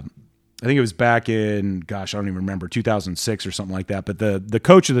 and I think it was back in, I don't even remember, 2006 or something like that. But the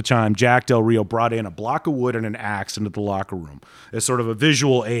coach of the time, Jack Del Rio, brought in a block of wood and an axe into the locker room as sort of a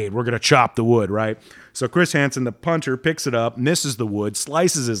visual aid. We're going to chop the wood, right? So Chris Hansen, the punter, picks it up, misses the wood,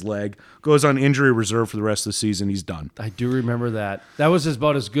 slices his leg, goes on injury reserve for the rest of the season. He's done. I do remember that. That was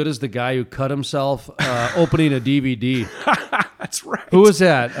about as good as the guy who cut himself opening a DVD. That's right. Who was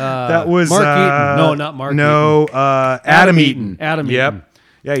that? That was Mark Eaton. No, not Mark Eaton. No, Adam Eaton. Adam Yep. Eaton.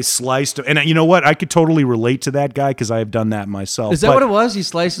 Yeah, he sliced. And you know what? I could totally relate to that guy because I have done that myself. Is that what it was? He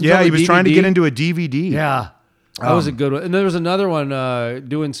sliced himself Yeah, he was DVD? trying to get into a DVD. Yeah. That was a good one. And there was another one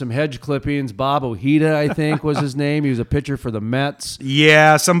doing some hedge clippings. Bob Ojeda, I think, was his name. He was a pitcher for the Mets.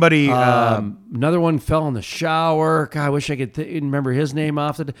 Yeah, somebody. Another one fell in the shower. God, I wish I could remember his name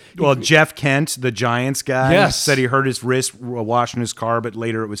off the. Well, Jeff Kent, the Giants guy, Yes. said he hurt his wrist washing his car, but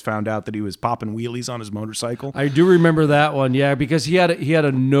later it was found out that he was popping wheelies on his motorcycle. I do remember that one. Yeah, because he had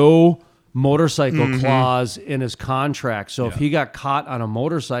a no motorcycle clause in his contract. So if he got caught on a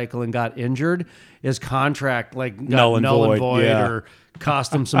motorcycle and got injured, his contract got null and void yeah. or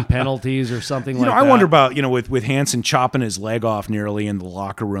cost him some penalties or something like that. I wonder about, with Hansen chopping his leg off nearly in the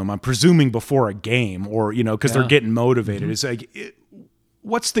locker room, I'm presuming before a game or, because they're getting motivated. It's like,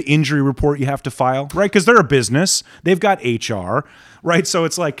 what's the injury report you have to file, right? Because they're a business. They've got HR, right? So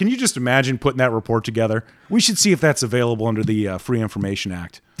it's like, can you just imagine putting that report together? We should see if that's available under the Free Information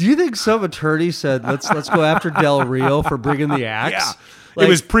Act. Do you think some attorney said, let's go after Del Rio for bringing the axe? Yeah. Like, it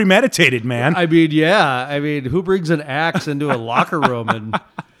was premeditated, man. I mean, who brings an axe into a locker room? And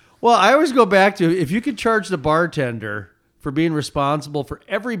well, I always go back to, if you could charge the bartender for being responsible for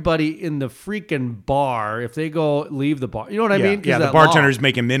everybody in the freaking bar if they leave the bar. You know what I mean? Yeah, the bartender's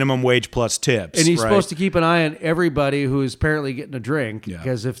making minimum wage plus tips. And he's supposed to keep an eye on everybody who's apparently getting a drink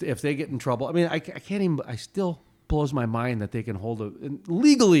because if they get in trouble, I mean, I can't even, I still blows my mind that they can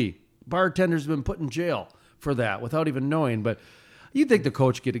legally bartenders have been put in jail for that without even knowing. But you'd think the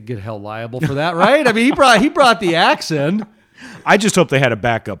coach get held liable for that, right? I mean, he brought the axe in. I just hope they had a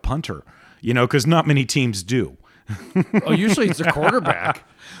backup punter, because not many teams do. Oh, usually it's the quarterback.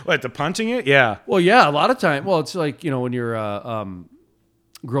 What, the punting it? Yeah. Well, yeah, a lot of time. Well, it's like, when you're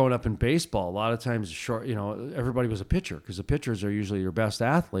growing up in baseball, a lot of times everybody was a pitcher because the pitchers are usually your best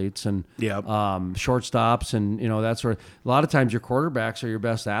athletes and shortstops and that sort of. A lot of times your quarterbacks are your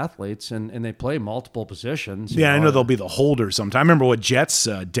best athletes and they play multiple positions. Yeah, I know they'll be the holder sometime. I remember what Jets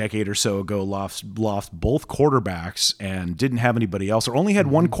a decade or so ago lost both quarterbacks and didn't have anybody else, or only had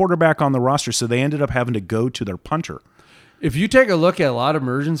one quarterback on the roster, so they ended up having to go to their punter. If you take a look at a lot of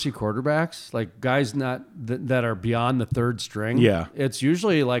emergency quarterbacks, like guys that are beyond the third string, it's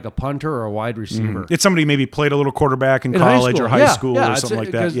usually like a punter or a wide receiver. It's somebody maybe played a little quarterback in college or high school or something like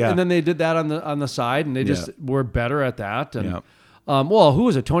that. Yeah, and then they did that on the side, and they just were better at that. And who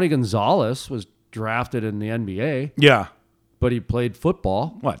was it? Tony Gonzalez was drafted in the NBA. Yeah. But he played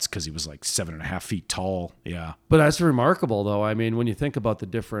football. Well, it's because he was like 7.5 feet tall. Yeah. But that's remarkable, though. I mean, when you think about the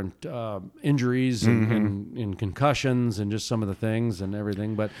different injuries and concussions and just some of the things and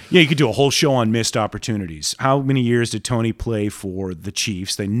everything. But yeah, you could do a whole show on missed opportunities. How many years did Tony play for the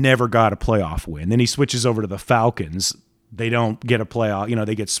Chiefs? They never got a playoff win. Then he switches over to the Falcons. They don't get a playoff.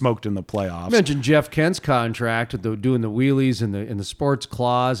 They get smoked in the playoffs. You mentioned Jeff Kent's contract with doing the wheelies and the sports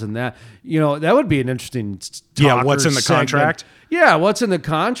clause and that. That would be an interesting what's in the contract? Yeah, what's in the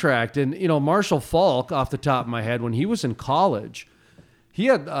contract? And, Marshall Falk, off the top of my head, when he was in college, he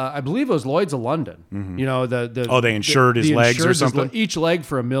had, I believe it was Lloyd's of London. They insured his legs or something? Each leg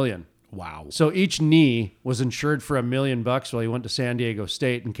for $1 million. Wow. So each knee was insured for $1 million while he went to San Diego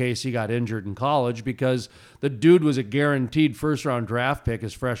State in case he got injured in college because the dude was a guaranteed first-round draft pick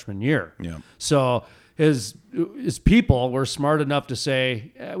his freshman year. Yeah. So his people were smart enough to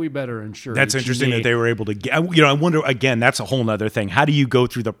say, we better insure. That's interesting that they were able to get. I wonder, again, that's a whole nother thing. How do you go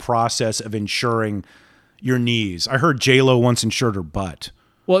through the process of insuring your knees? I heard J-Lo once insured her butt.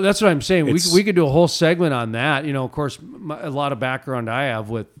 Well, that's what I'm saying. We could do a whole segment on that. Of course, a lot of background I have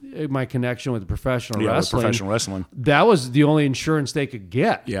with my connection with professional wrestling. Professional wrestling. That was the only insurance they could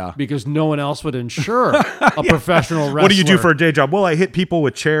get. Yeah. Because no one else would insure a professional wrestler. What do you do for a day job? Well, I hit people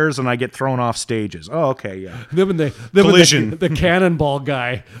with chairs and I get thrown off stages. Oh, okay, yeah. Collision. The cannonball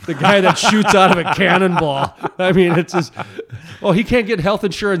guy. The guy that shoots out of a cannonball. I mean, it's just... Oh, he can't get health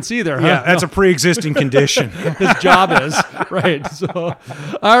insurance either, huh? Yeah, that's a pre-existing condition. His job is. Right. So,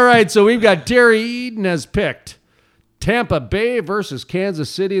 all right, so we've got Terry Eden has picked Tampa Bay versus Kansas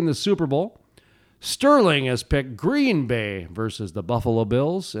City in the Super Bowl. Sterling has picked Green Bay versus the Buffalo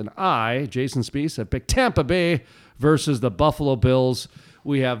Bills. And I, Jason Spees, have picked Tampa Bay versus the Buffalo Bills.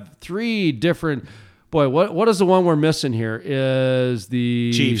 We have three different... Boy, what is the one we're missing here? Is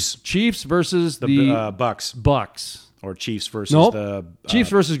the... Chiefs versus the Bucks. Or Chiefs versus Chiefs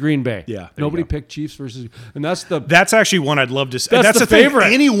versus Green Bay. Yeah, nobody picked Chiefs versus, and that's actually one I'd love to see. That's the favorite.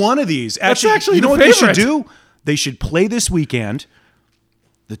 Thing. Any one of these. Actually, you know what they should do? They should play this weekend.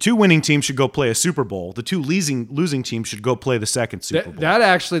 The two winning teams should go play a Super Bowl. The two losing teams should go play the second Super Bowl. That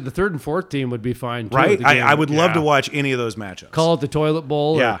actually, the third and fourth team would be fine too. Right? I would love to watch any of those matchups. Call it the Toilet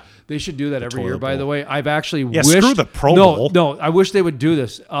Bowl. Yeah. They should do that every year, by the way. I've actually wished... screw the Pro Bowl. No, I wish they would do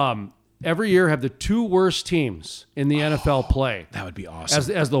this. Every year have the two worst teams in the NFL play. That would be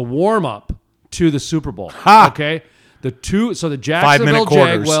awesome. As the warm-up to the Super Bowl. Okay? The Jacksonville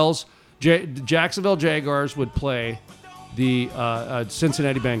Jaguars would play the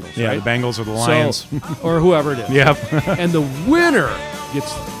Cincinnati Bengals, yeah, right? The Bengals or the Lions. Or whoever it is. Yep. And the winner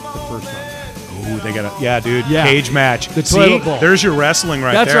gets the first round. Ooh, they got cage match. The Toilet Bowl. There's your wrestling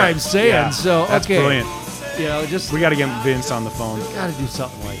right there. That's what I'm saying. Yeah, so, that's brilliant. We got to get Vince on the phone. Got to do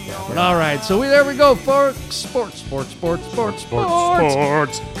something like that. But all right, so there we go for sports.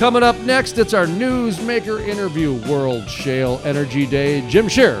 Coming up next, it's our Newsmaker interview, World Shale Energy Day. Jim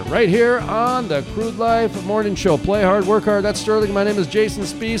Scheer, right here on the Crude Life Morning Show. Play hard, work hard. That's Sterling. My name is Jason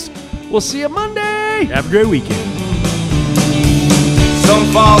Spees. We'll see you Monday. Have a great weekend.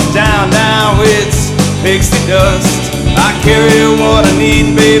 Sun falls down, now it's pixie dust. I carry what I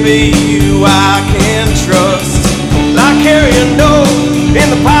need, baby, you I can trust. I carry a note in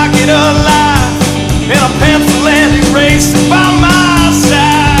the pocket of life, and a pencil and eraser by my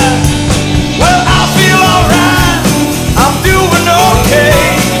side. Well, I feel alright, I'm doing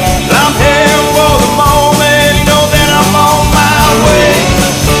okay. I'm here for the moment, you know that I'm on my way.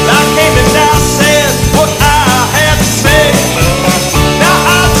 I came and I said what I had to say. Now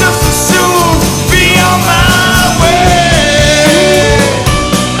I just as soon be on my way.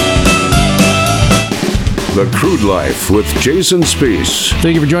 The Crude Life with Jason Spees.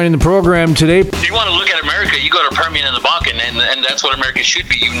 Thank you for joining the program today. If you want to look at America, you go to Permian and the Bakken, and that's what America should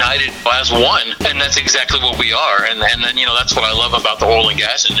be, united as one. And that's exactly what we are. And then, that's what I love about the oil and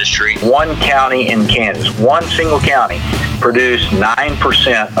gas industry. One county in Kansas, one single county, produced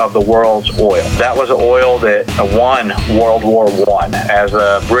 9% of the world's oil. That was oil that won World War I. As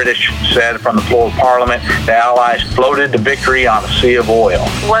the British said from the floor of Parliament, the Allies floated to victory on a sea of oil.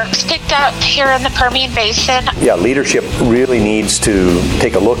 Work's picked up here in the Permian Basin. Yeah, leadership really needs to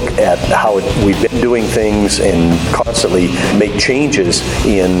take a look at how we've been doing things and constantly make changes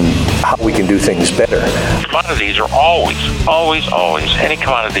in how we can do things better. Commodities are always, any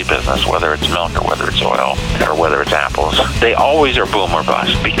commodity business, whether it's milk or whether it's oil or whether it's apples, they always are boom or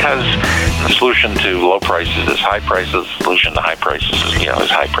bust, because the solution to low prices is high prices, the solution to high prices is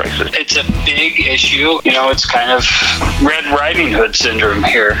high prices. It's a big issue. It's kind of Red Riding Hood syndrome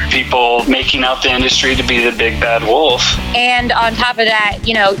here. People making out the industry to be the big bad wolf. And on top of that,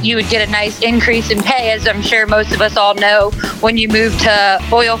 you would get a nice increase in pay, as I'm sure most of us all know. When you move to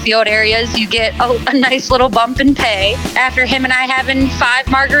oil field areas, you get a nice little bump in pay. After him and I having 5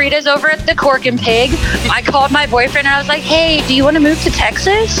 margaritas over at the Cork and Pig, I called my boyfriend and I was like, hey, do you want to move to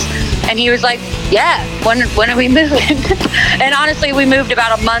Texas? And he was like, yeah, when are we moving? And honestly, we moved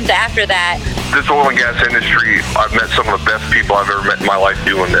about a month after that. This oil and gas industry, I've met some of the best people I've ever met in my life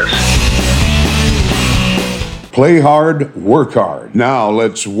doing this. Play hard, work hard. Now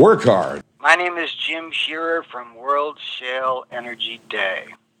let's work hard. My name is Jim Shearer from World Shale Energy Day.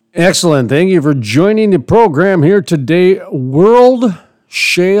 Excellent. Thank you for joining the program here today. World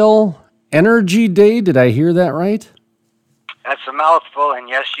Shale Energy Day. Did I hear that right? That's a mouthful, and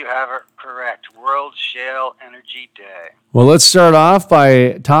yes, you have it correct. World Shale Energy Day. Well, let's start off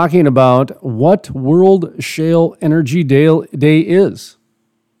by talking about what World Shale Energy Day is.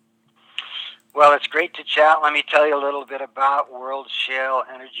 Well, it's great to chat. Let me tell you a little bit about World Shale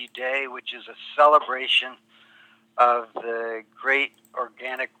Energy Day, which is a celebration of the great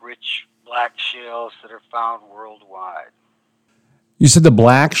organic-rich black shales that are found worldwide. You said the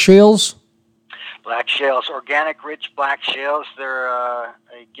black shales? Black shales, organic-rich black shales, they're a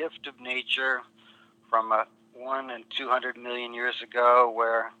gift of nature from 1 and 200 million years ago,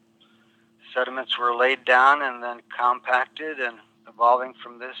 where sediments were laid down and then compacted, and evolving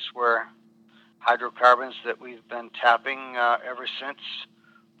from this were hydrocarbons that we've been tapping ever since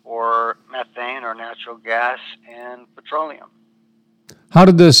for methane or natural gas and petroleum. How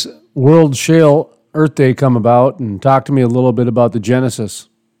did this World Shale Earth Day come about? And talk to me a little bit about the genesis.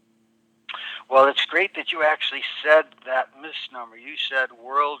 Well, it's great that you actually said that misnomer. You said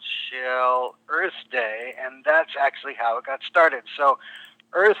World Shale Earth Day, and that's actually how it got started. So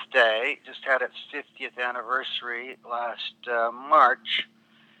Earth Day just had its 50th anniversary last March,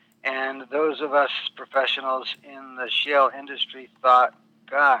 and those of us professionals in the shale industry thought,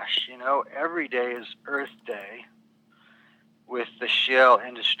 gosh, every day is Earth Day with the shale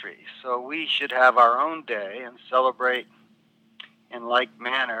industry. So we should have our own day and celebrate in like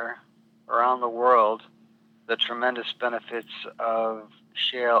manner around the world the tremendous benefits of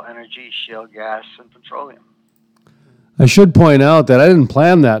shale energy, shale gas, and petroleum. I should point out that I didn't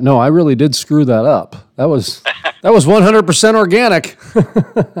plan that. No, I really did screw that up. That was 100% organic.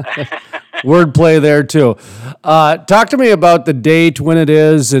 Wordplay there, too. Talk to me about the date, when it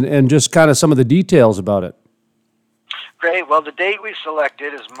is, and just kind of some of the details about it. Great. Well, the date we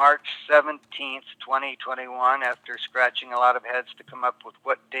selected is March 17th, 2021, after scratching a lot of heads to come up with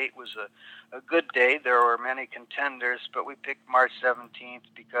what date was a good date. There were many contenders, but we picked March 17th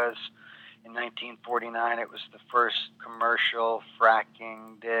because in 1949 it was the first commercial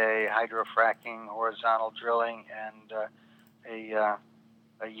fracking day, hydrofracking, horizontal drilling, and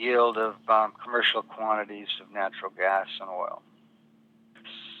a yield of commercial quantities of natural gas and oil.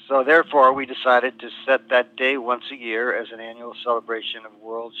 So therefore, we decided to set that day once a year as an annual celebration of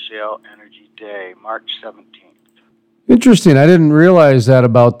World Shale Energy Day, March 17th. Interesting. I didn't realize that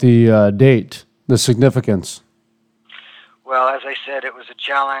about the date, the significance. Well, as I said, it was a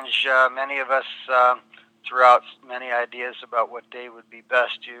challenge. Many of us threw out many ideas about what day would be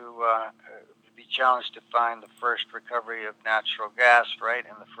best to be challenged to find the first recovery of natural gas, right,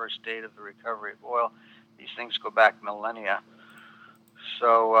 and the first date of the recovery of oil. These things go back millennia.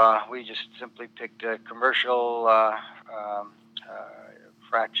 So we just simply picked a commercial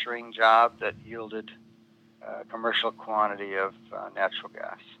fracturing job that yielded a commercial quantity of natural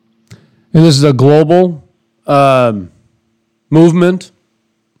gas. And this is a global movement?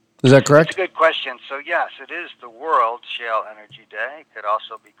 Is that correct? That's a good question. So yes, it is the World Shale Energy Day. It could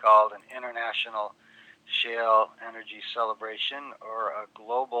also be called an International Shale Energy Celebration or a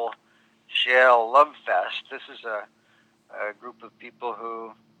Global Shale Love Fest. This is a group of people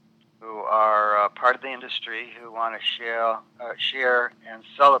who are part of the industry who want to share and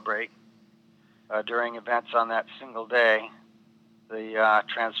celebrate during events on that single day the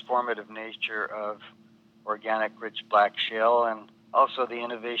transformative nature of organic rich black shale, and also the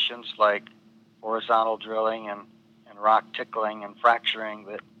innovations like horizontal drilling and rock tickling and fracturing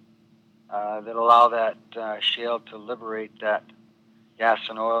that allow that shale to liberate that gas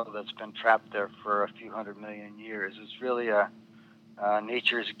and oil that's been trapped there for a few 100 million years. It's really a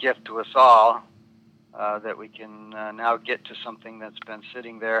nature's gift to us all that we can now get to something that's been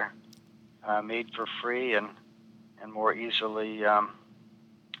sitting there made for free and more easily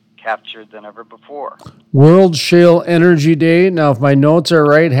captured than ever before. World Shale Energy Day. Now, if my notes are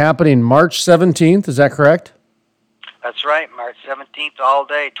right, happening March 17th. Is that correct? That's right. March 17th, all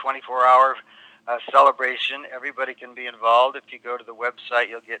day, 24-hour celebration. Everybody can be involved. If you go to the website,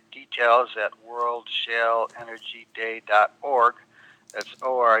 you'll get details at worldshaleenergyday.org. That's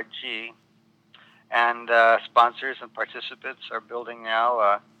O-R-G. And sponsors and participants are building now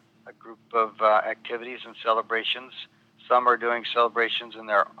a group of activities and celebrations. Some are doing celebrations in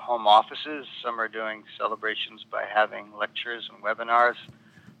their home offices. Some are doing celebrations by having lectures and webinars.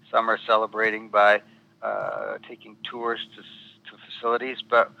 Some are celebrating by taking tours to facilities.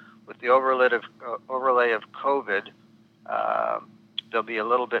 But with the overlay of COVID, there'll be a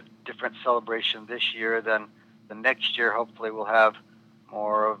little bit different celebration this year than the next year. Hopefully we'll have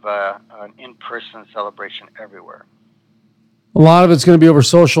more of an in-person celebration everywhere. A lot of it's going to be over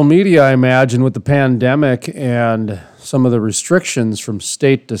social media, I imagine, with the pandemic and some of the restrictions from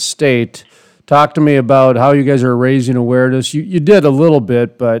state to state. Talk to me about how you guys are raising awareness. You did a little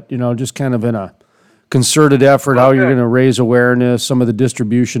bit, but, just kind of in a concerted effort, how you're going to raise awareness, some of the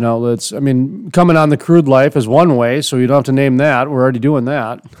distribution outlets. I mean, coming on the Crude Life is one way, so you don't have to name that. We're already doing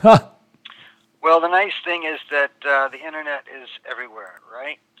that. Well, the nice thing is that the internet is everywhere,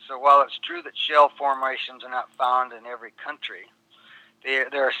 right? So while it's true that shale formations are not found in every country,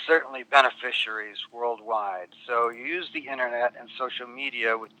 there are certainly beneficiaries worldwide. So you use the internet and social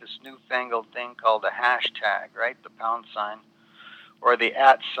media with this newfangled thing called a hashtag, right? The pound sign or the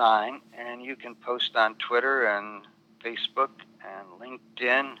 @ sign, and you can post on Twitter and Facebook and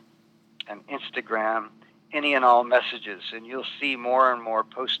LinkedIn and Instagram any and all messages, and you'll see more and more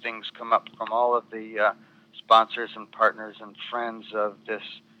postings come up from all of the sponsors and partners and friends of this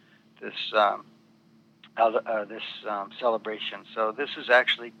celebration. So this is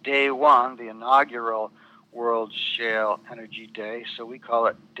actually day one, the inaugural World Shale Energy Day. So we call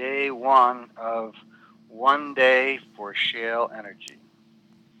it day one of One Day for Shale Energy.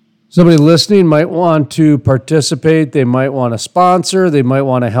 Somebody listening might want to participate. They might want to sponsor. They might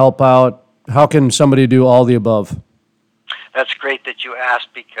want to help out. How can somebody do all the above? That's great that you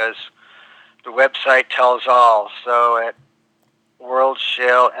asked, because the website tells all. So at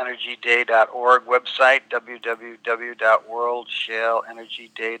worldshaleenergyday.org website,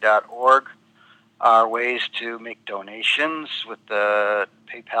 www.worldshaleenergyday.org, are ways to make donations with the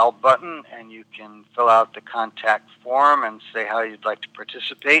PayPal button, and you can fill out the contact form and say how you'd like to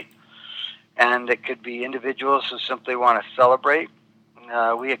participate. And it could be individuals who simply want to celebrate.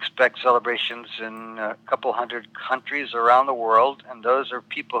 We expect celebrations in a couple hundred countries around the world, and those are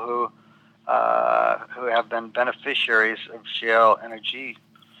people who have been beneficiaries of shale energy.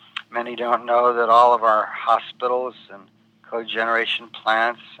 Many don't know that all of our hospitals and cogeneration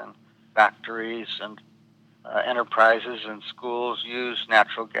plants and factories and enterprises and schools use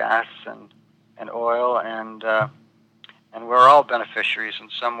natural gas and oil, and we're all beneficiaries in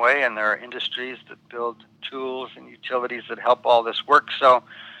some way, and there are industries that build tools and utilities that help all this work. So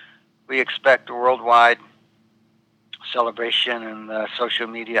we expect a worldwide celebration, and social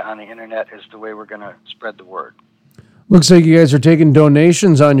media on the internet is the way we're going to spread the word. Looks like you guys are taking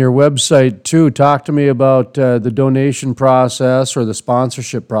donations on your website too. Talk to me about the donation process or the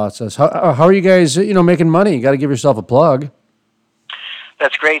sponsorship process. How are you guys, making money? You got to give yourself a plug.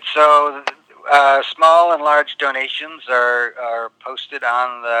 That's great. So small and large donations are posted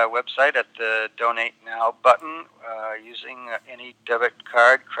on the website at the Donate Now button using any debit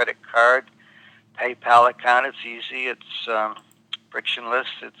card, credit card, PayPal account. It's easy. It's frictionless.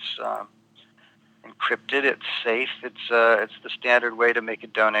 It's encrypted. It's safe. It's the standard way to make a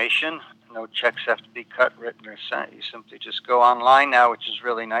donation. No checks have to be cut, written, or sent. You simply just go online now, which is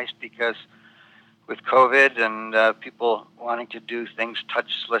really nice, because with COVID and people wanting to do things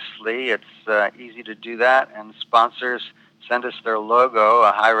touchlessly, it's easy to do that. And sponsors send us their logo,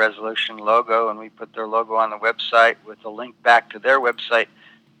 a high-resolution logo, and we put their logo on the website with a link back to their website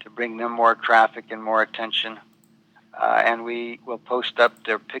to bring them more traffic and more attention. and we will post up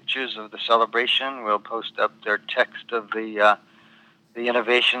their pictures of the celebration. We'll post up their text of the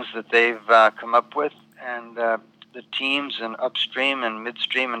innovations that they've come up with, and the teams in upstream and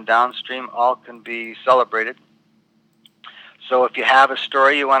midstream and downstream all can be celebrated. So if you have a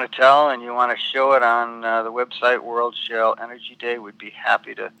story you want to tell and you want to show it on the website World Shale Energy Day, we'd be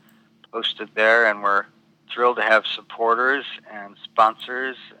happy to post it there, and we're thrilled to have supporters and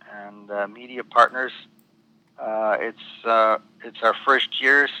sponsors and media partners. It's our first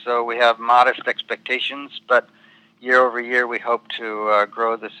year, so we have modest expectations, but year over year we hope to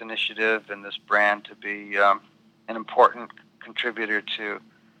grow this initiative and this brand to be an important contributor to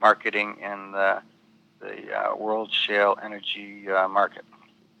marketing in the world shale energy market.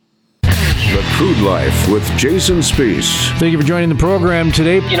 The Crude Life with Jason Spiess. Thank you for joining the program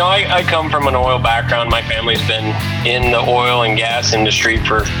today. You know, I come from an oil background. My family's been in the oil and gas industry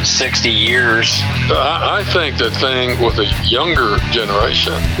for 60 years. I think the thing with the younger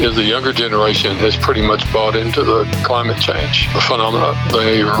generation is the younger generation has pretty much bought into the climate change phenomena.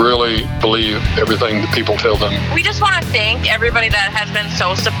 They really believe everything that people tell them. We just want to thank everybody that has been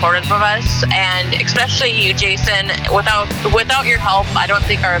so supportive of us, and especially you, Jason. Without your help, I don't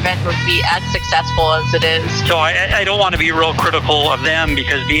think our event would be as successful as it is. So I don't want to be real critical of them,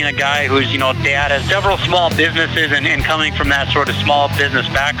 because being a guy who's, dad has several small businesses and coming from that sort of small business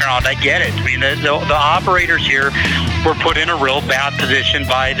background, I get it. I mean, the operators here were put in a real bad position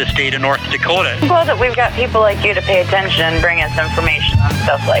by the state of North Dakota. I'm glad that we've got people like you to pay attention and bring us information on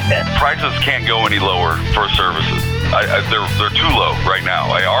stuff like this. Prices can't go any lower for services. They're too low right now.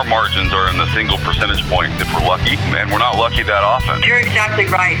 Our margins are in the single percentage point if we're lucky, and we're not lucky that often. You're exactly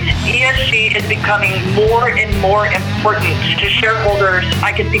right. ESG is becoming more and more important to shareholders.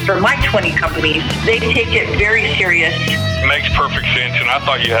 I can speak for my 20 companies. They take it very serious. It makes perfect sense, and I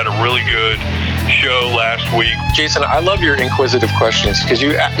thought you had a really good show last week. Jason, I love your inquisitive questions, because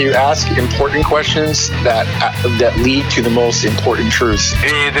you ask important questions that lead to the most important truths.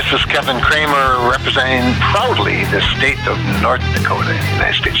 Hey, this is Kevin Kramer, representing proudly the state of North Dakota,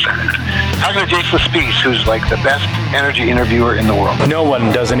 United States Senate. Talking to Jason Spiess, who's like the best energy interviewer in the world. No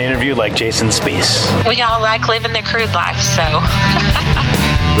one does an interview like Jason Spiess. We all like living the crude life, so.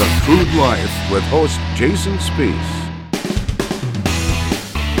 The Crude Life with host Jason Spiess.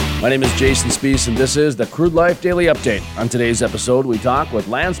 My name is Jason Spiess, and this is the Crude Life Daily Update. On today's episode, we talk with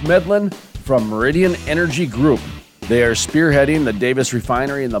Lance Medlin from Meridian Energy Group. They are spearheading the Davis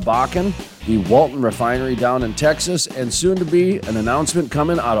Refinery in the Bakken, the Walton Refinery down in Texas, and soon to be an announcement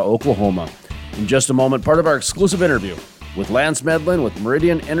coming out of Oklahoma. In just a moment, part of our exclusive interview with Lance Medlin with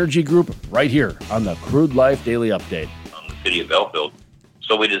Meridian Energy Group right here on the Crude Life Daily Update. The city of Belfield.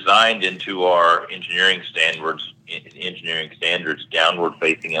 So we designed into our engineering standards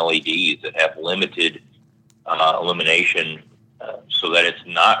downward-facing LEDs that have limited illumination so that it's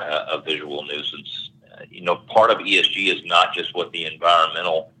not a visual nuisance. Part of ESG is not just what the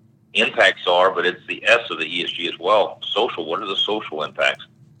environmental impacts are, but it's the S of the ESG as well. Social, what are the social impacts?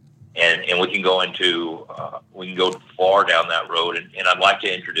 And we can go far down that road. And I'd like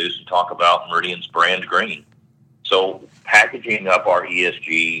to introduce and talk about Meridian's brand green. So packaging up our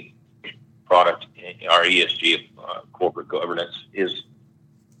ESG product, our ESG corporate governance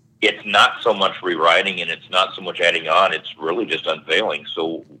it's not so much rewriting and it's not so much adding on, it's really just unveiling.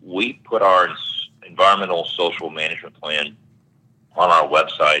 So we put our environmental social management plan on our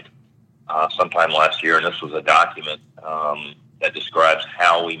website sometime last year, and this was a document that describes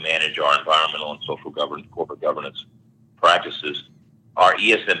how we manage our environmental and social corporate governance practices. Our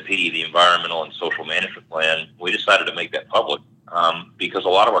ESMP, the Environmental and Social Management Plan, we decided to make that public because a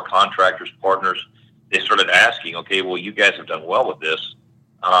lot of our contractors, partners, they started asking, okay, well, you guys have done well with this.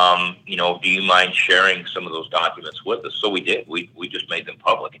 Do you mind sharing some of those documents with us? So we did. We just made them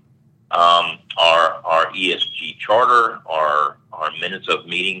public. Our ESG charter, our minutes of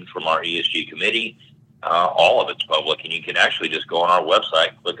meetings from our ESG committee, all of it's public, and you can actually just go on our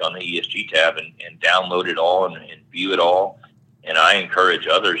website, click on the ESG tab, and download it all and view it all. And I encourage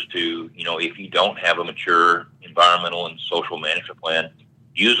others to, if you don't have a mature environmental and social management plan,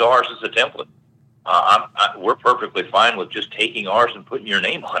 use ours as a template. We're perfectly fine with just taking ours and putting your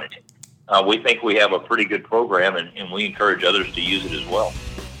name on it. We think we have a pretty good program, and we encourage others to use it as well.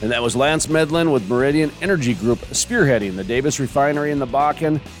 And that was Lance Medlin with Meridian Energy Group, spearheading the Davis Refinery in the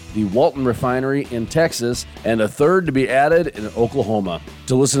Bakken, the Walton Refinery in Texas, and a third to be added in Oklahoma.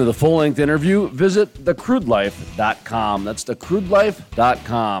 To listen to the full-length interview, visit thecrudelife.com. That's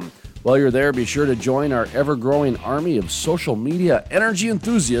thecrudelife.com. While you're there, be sure to join our ever-growing army of social media energy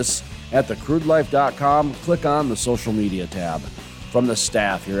enthusiasts at thecrudelife.com. Click on the social media tab. from the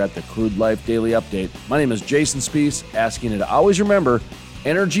staff here at the Crude Life Daily Update. My name is Jason Spees, asking you to always remember,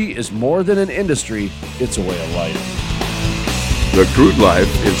 energy is more than an industry, it's a way of life. The Crude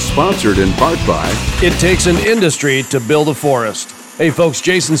Life is sponsored in part by It takes an industry to build a forest. Hey folks,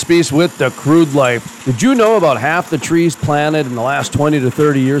 Jason Spees with The Crude Life. Did you know about half the trees planted in the last 20 to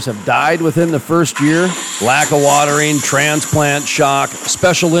 30 years have died within the first year? Lack of watering, transplant shock,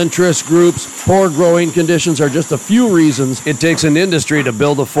 special interest groups, poor growing conditions are just a few reasons it takes an industry to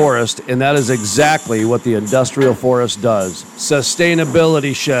build a forest, and that is exactly what the industrial forest does.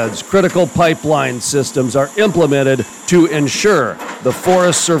 Sustainability sheds, critical pipeline systems are implemented to ensure the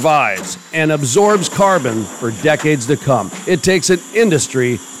forest survives and absorbs carbon for decades to come. It takes an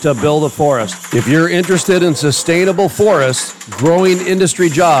industry to build a forest. If you're interested in sustainable forests, growing industry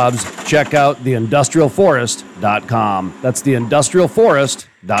jobs, check out theindustrialforest.com. That's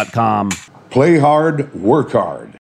theindustrialforest.com. Play Hard, Work Hard.